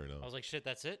 Fair enough. I was like, shit,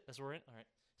 that's it? That's where we're in? All right.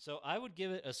 So I would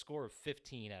give it a score of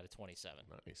 15 out of 27.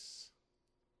 Nice.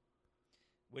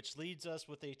 Which leads us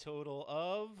with a total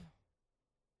of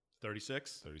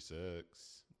 36.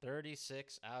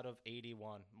 36 out of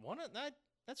 81. One of that.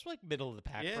 That's like middle of the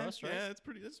pack Yeah, for us, right? yeah, that's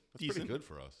pretty Pretty good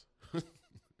for us.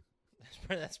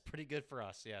 That's pretty good for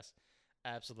us. Yes,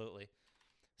 absolutely.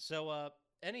 So,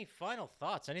 any final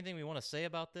thoughts? Anything we want to say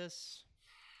about this?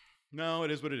 No,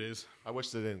 it is what it is. I wish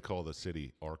they didn't call the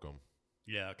city Arkham.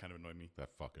 Yeah, it kind of annoyed me. That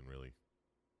fucking really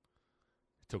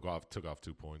took off 2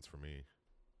 points for me.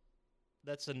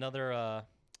 That's another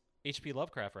H.P.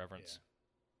 Lovecraft reference.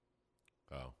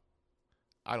 Oh.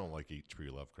 I don't like H.P.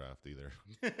 Lovecraft either.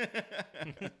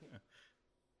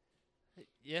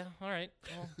 Yeah, all right.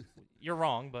 Well, you're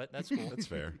wrong, but that's cool. That's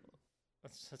fair.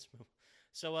 Let's move.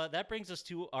 So that brings us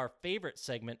to our favorite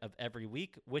segment of every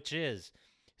week, which is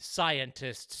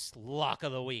Scientist's Lock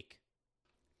of the Week.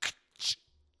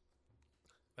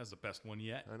 That's the best one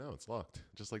yet. I know, it's locked.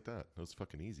 Just like that. It was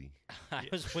fucking easy. I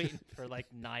was waiting for like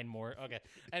 9 more. Okay.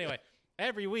 Anyway,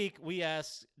 every week we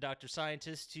ask Dr.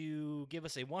 Scientist to give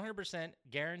us a 100%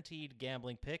 guaranteed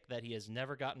gambling pick that he has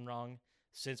never gotten wrong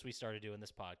since we started doing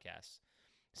this podcast.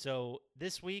 So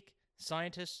this week,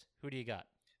 Scientist, who do you got?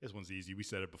 This one's easy. We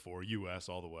said it before. U.S.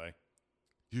 all the way.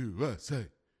 USA.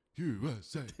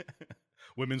 USA.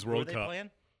 Women's Who are World they Cup. playing?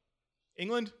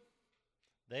 England?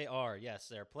 They are, yes.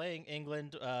 They're playing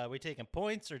England. We taking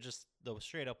points or just the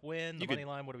straight up win, the You money could-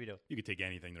 line? What do we do? You could take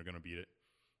anything. They're going to beat it.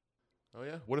 Oh,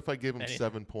 yeah? What if I give him Anything.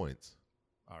 7 points?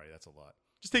 All right, that's a lot.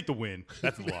 Just take the win.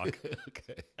 That's the lock.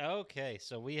 Okay. Okay,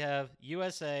 so we have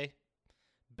USA,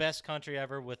 best country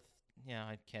ever with,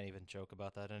 I can't even joke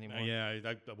about that anymore. Yeah,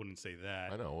 I wouldn't say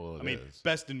that. I know. Well, I mean, it is.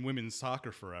 best in women's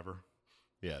soccer forever.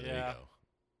 Yeah, there Yeah. you go.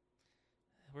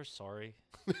 We're sorry.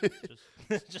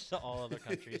 just to all other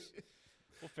countries.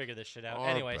 We'll figure this shit out. Our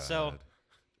Anyway, so bad.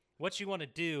 what you want to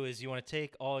do is you want to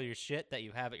take all your shit that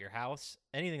you have at your house,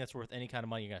 anything that's worth any kind of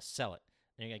money, you're going to sell it.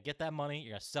 And you're going to get that money,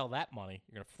 you're going to sell that money,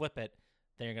 you're going to flip it,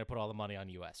 then you're going to put all the money on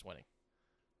US winning.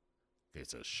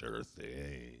 It's a sure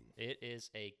thing. It is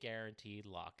a guaranteed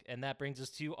lock. And that brings us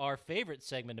to our favorite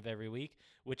segment of every week,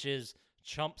 which is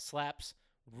Chump Slap's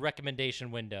recommendation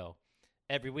window.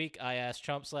 Every week, I ask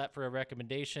Chump Slap for a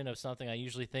recommendation of something I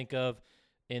usually think of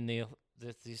in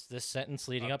this sentence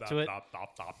leading up to it.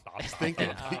 Thinking,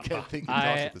 he can't think and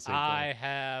talk at the same I time.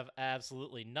 have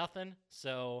absolutely nothing.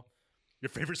 So Your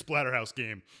favorite Splatterhouse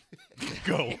game.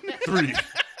 Go. 3.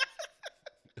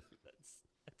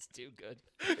 that's too good.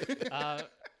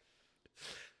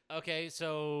 Okay,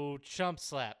 so Chump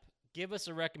Slap, give us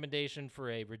a recommendation for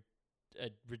a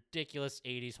ridiculous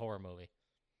 80s horror movie.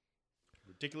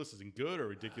 Ridiculous is in good or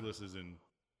ridiculous is in...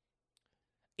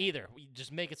 Either. We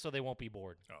just make it so they won't be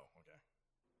bored. Oh, okay.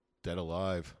 Dead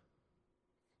Alive.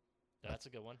 That's a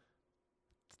good one.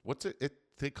 What's it?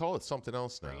 They call it something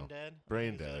else now. Brain Dead?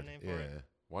 Brain Is that a Dead. name Yeah. for it?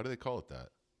 Why do they call it that?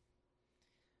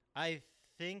 I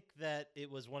think that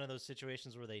it was one of those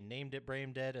situations where they named it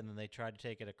Brain Dead and then they tried to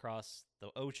take it across the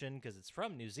ocean because it's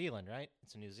from New Zealand, right?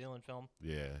 It's a New Zealand film.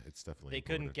 Yeah, it's definitely. They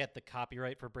couldn't imported. get the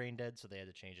copyright for Brain Dead, so they had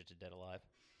to change it to Dead Alive.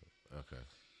 Okay.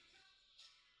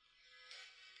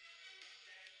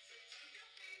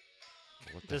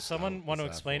 What the Does someone hell want to is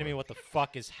that explain to me for? what the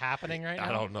fuck is happening right now?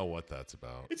 I don't know what that's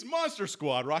about. It's Monster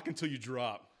Squad. Rock until you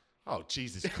drop. Oh,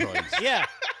 Jesus Christ. Yeah,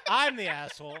 I'm the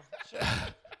asshole.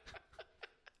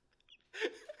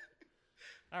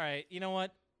 All right, you know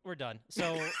what? We're done.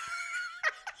 So,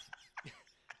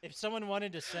 if someone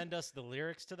wanted to send us the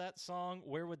lyrics to that song,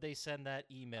 where would they send that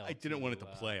email? I didn't want it to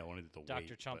play. I wanted it to wait.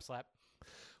 Dr. Chump but- Slap.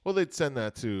 Well, they'd send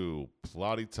that to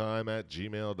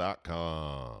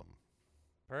plottytime@gmail.com.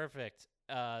 Perfect.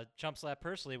 Chump Slap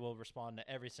personally will respond to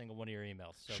every single one of your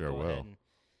emails. So Sure go will. ahead and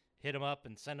hit him up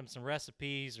and send him some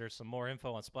recipes or some more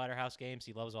info on Splatterhouse games.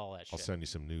 He loves all that I'll shit. send you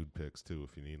some nude pics too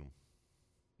if you need them.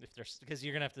 If there's because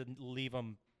you're gonna have to leave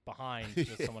them behind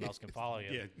so someone else can follow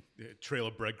you. Yeah, trail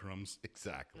of breadcrumbs.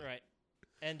 Exactly. Right.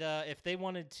 And if they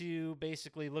wanted to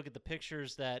basically look at the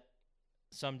pictures that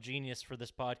some genius for this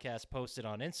podcast posted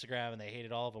on Instagram and they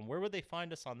hated all of them, where would they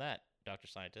find us on that, Dr.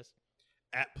 Scientist?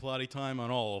 At Plotty Time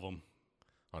on all of them.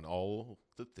 On all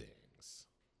the things.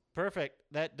 Perfect.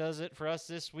 That does it for us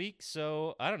this week.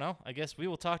 So, I don't know. I guess we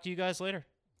will talk to you guys later.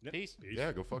 Yep. Peace.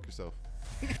 Yeah, go fuck yourself.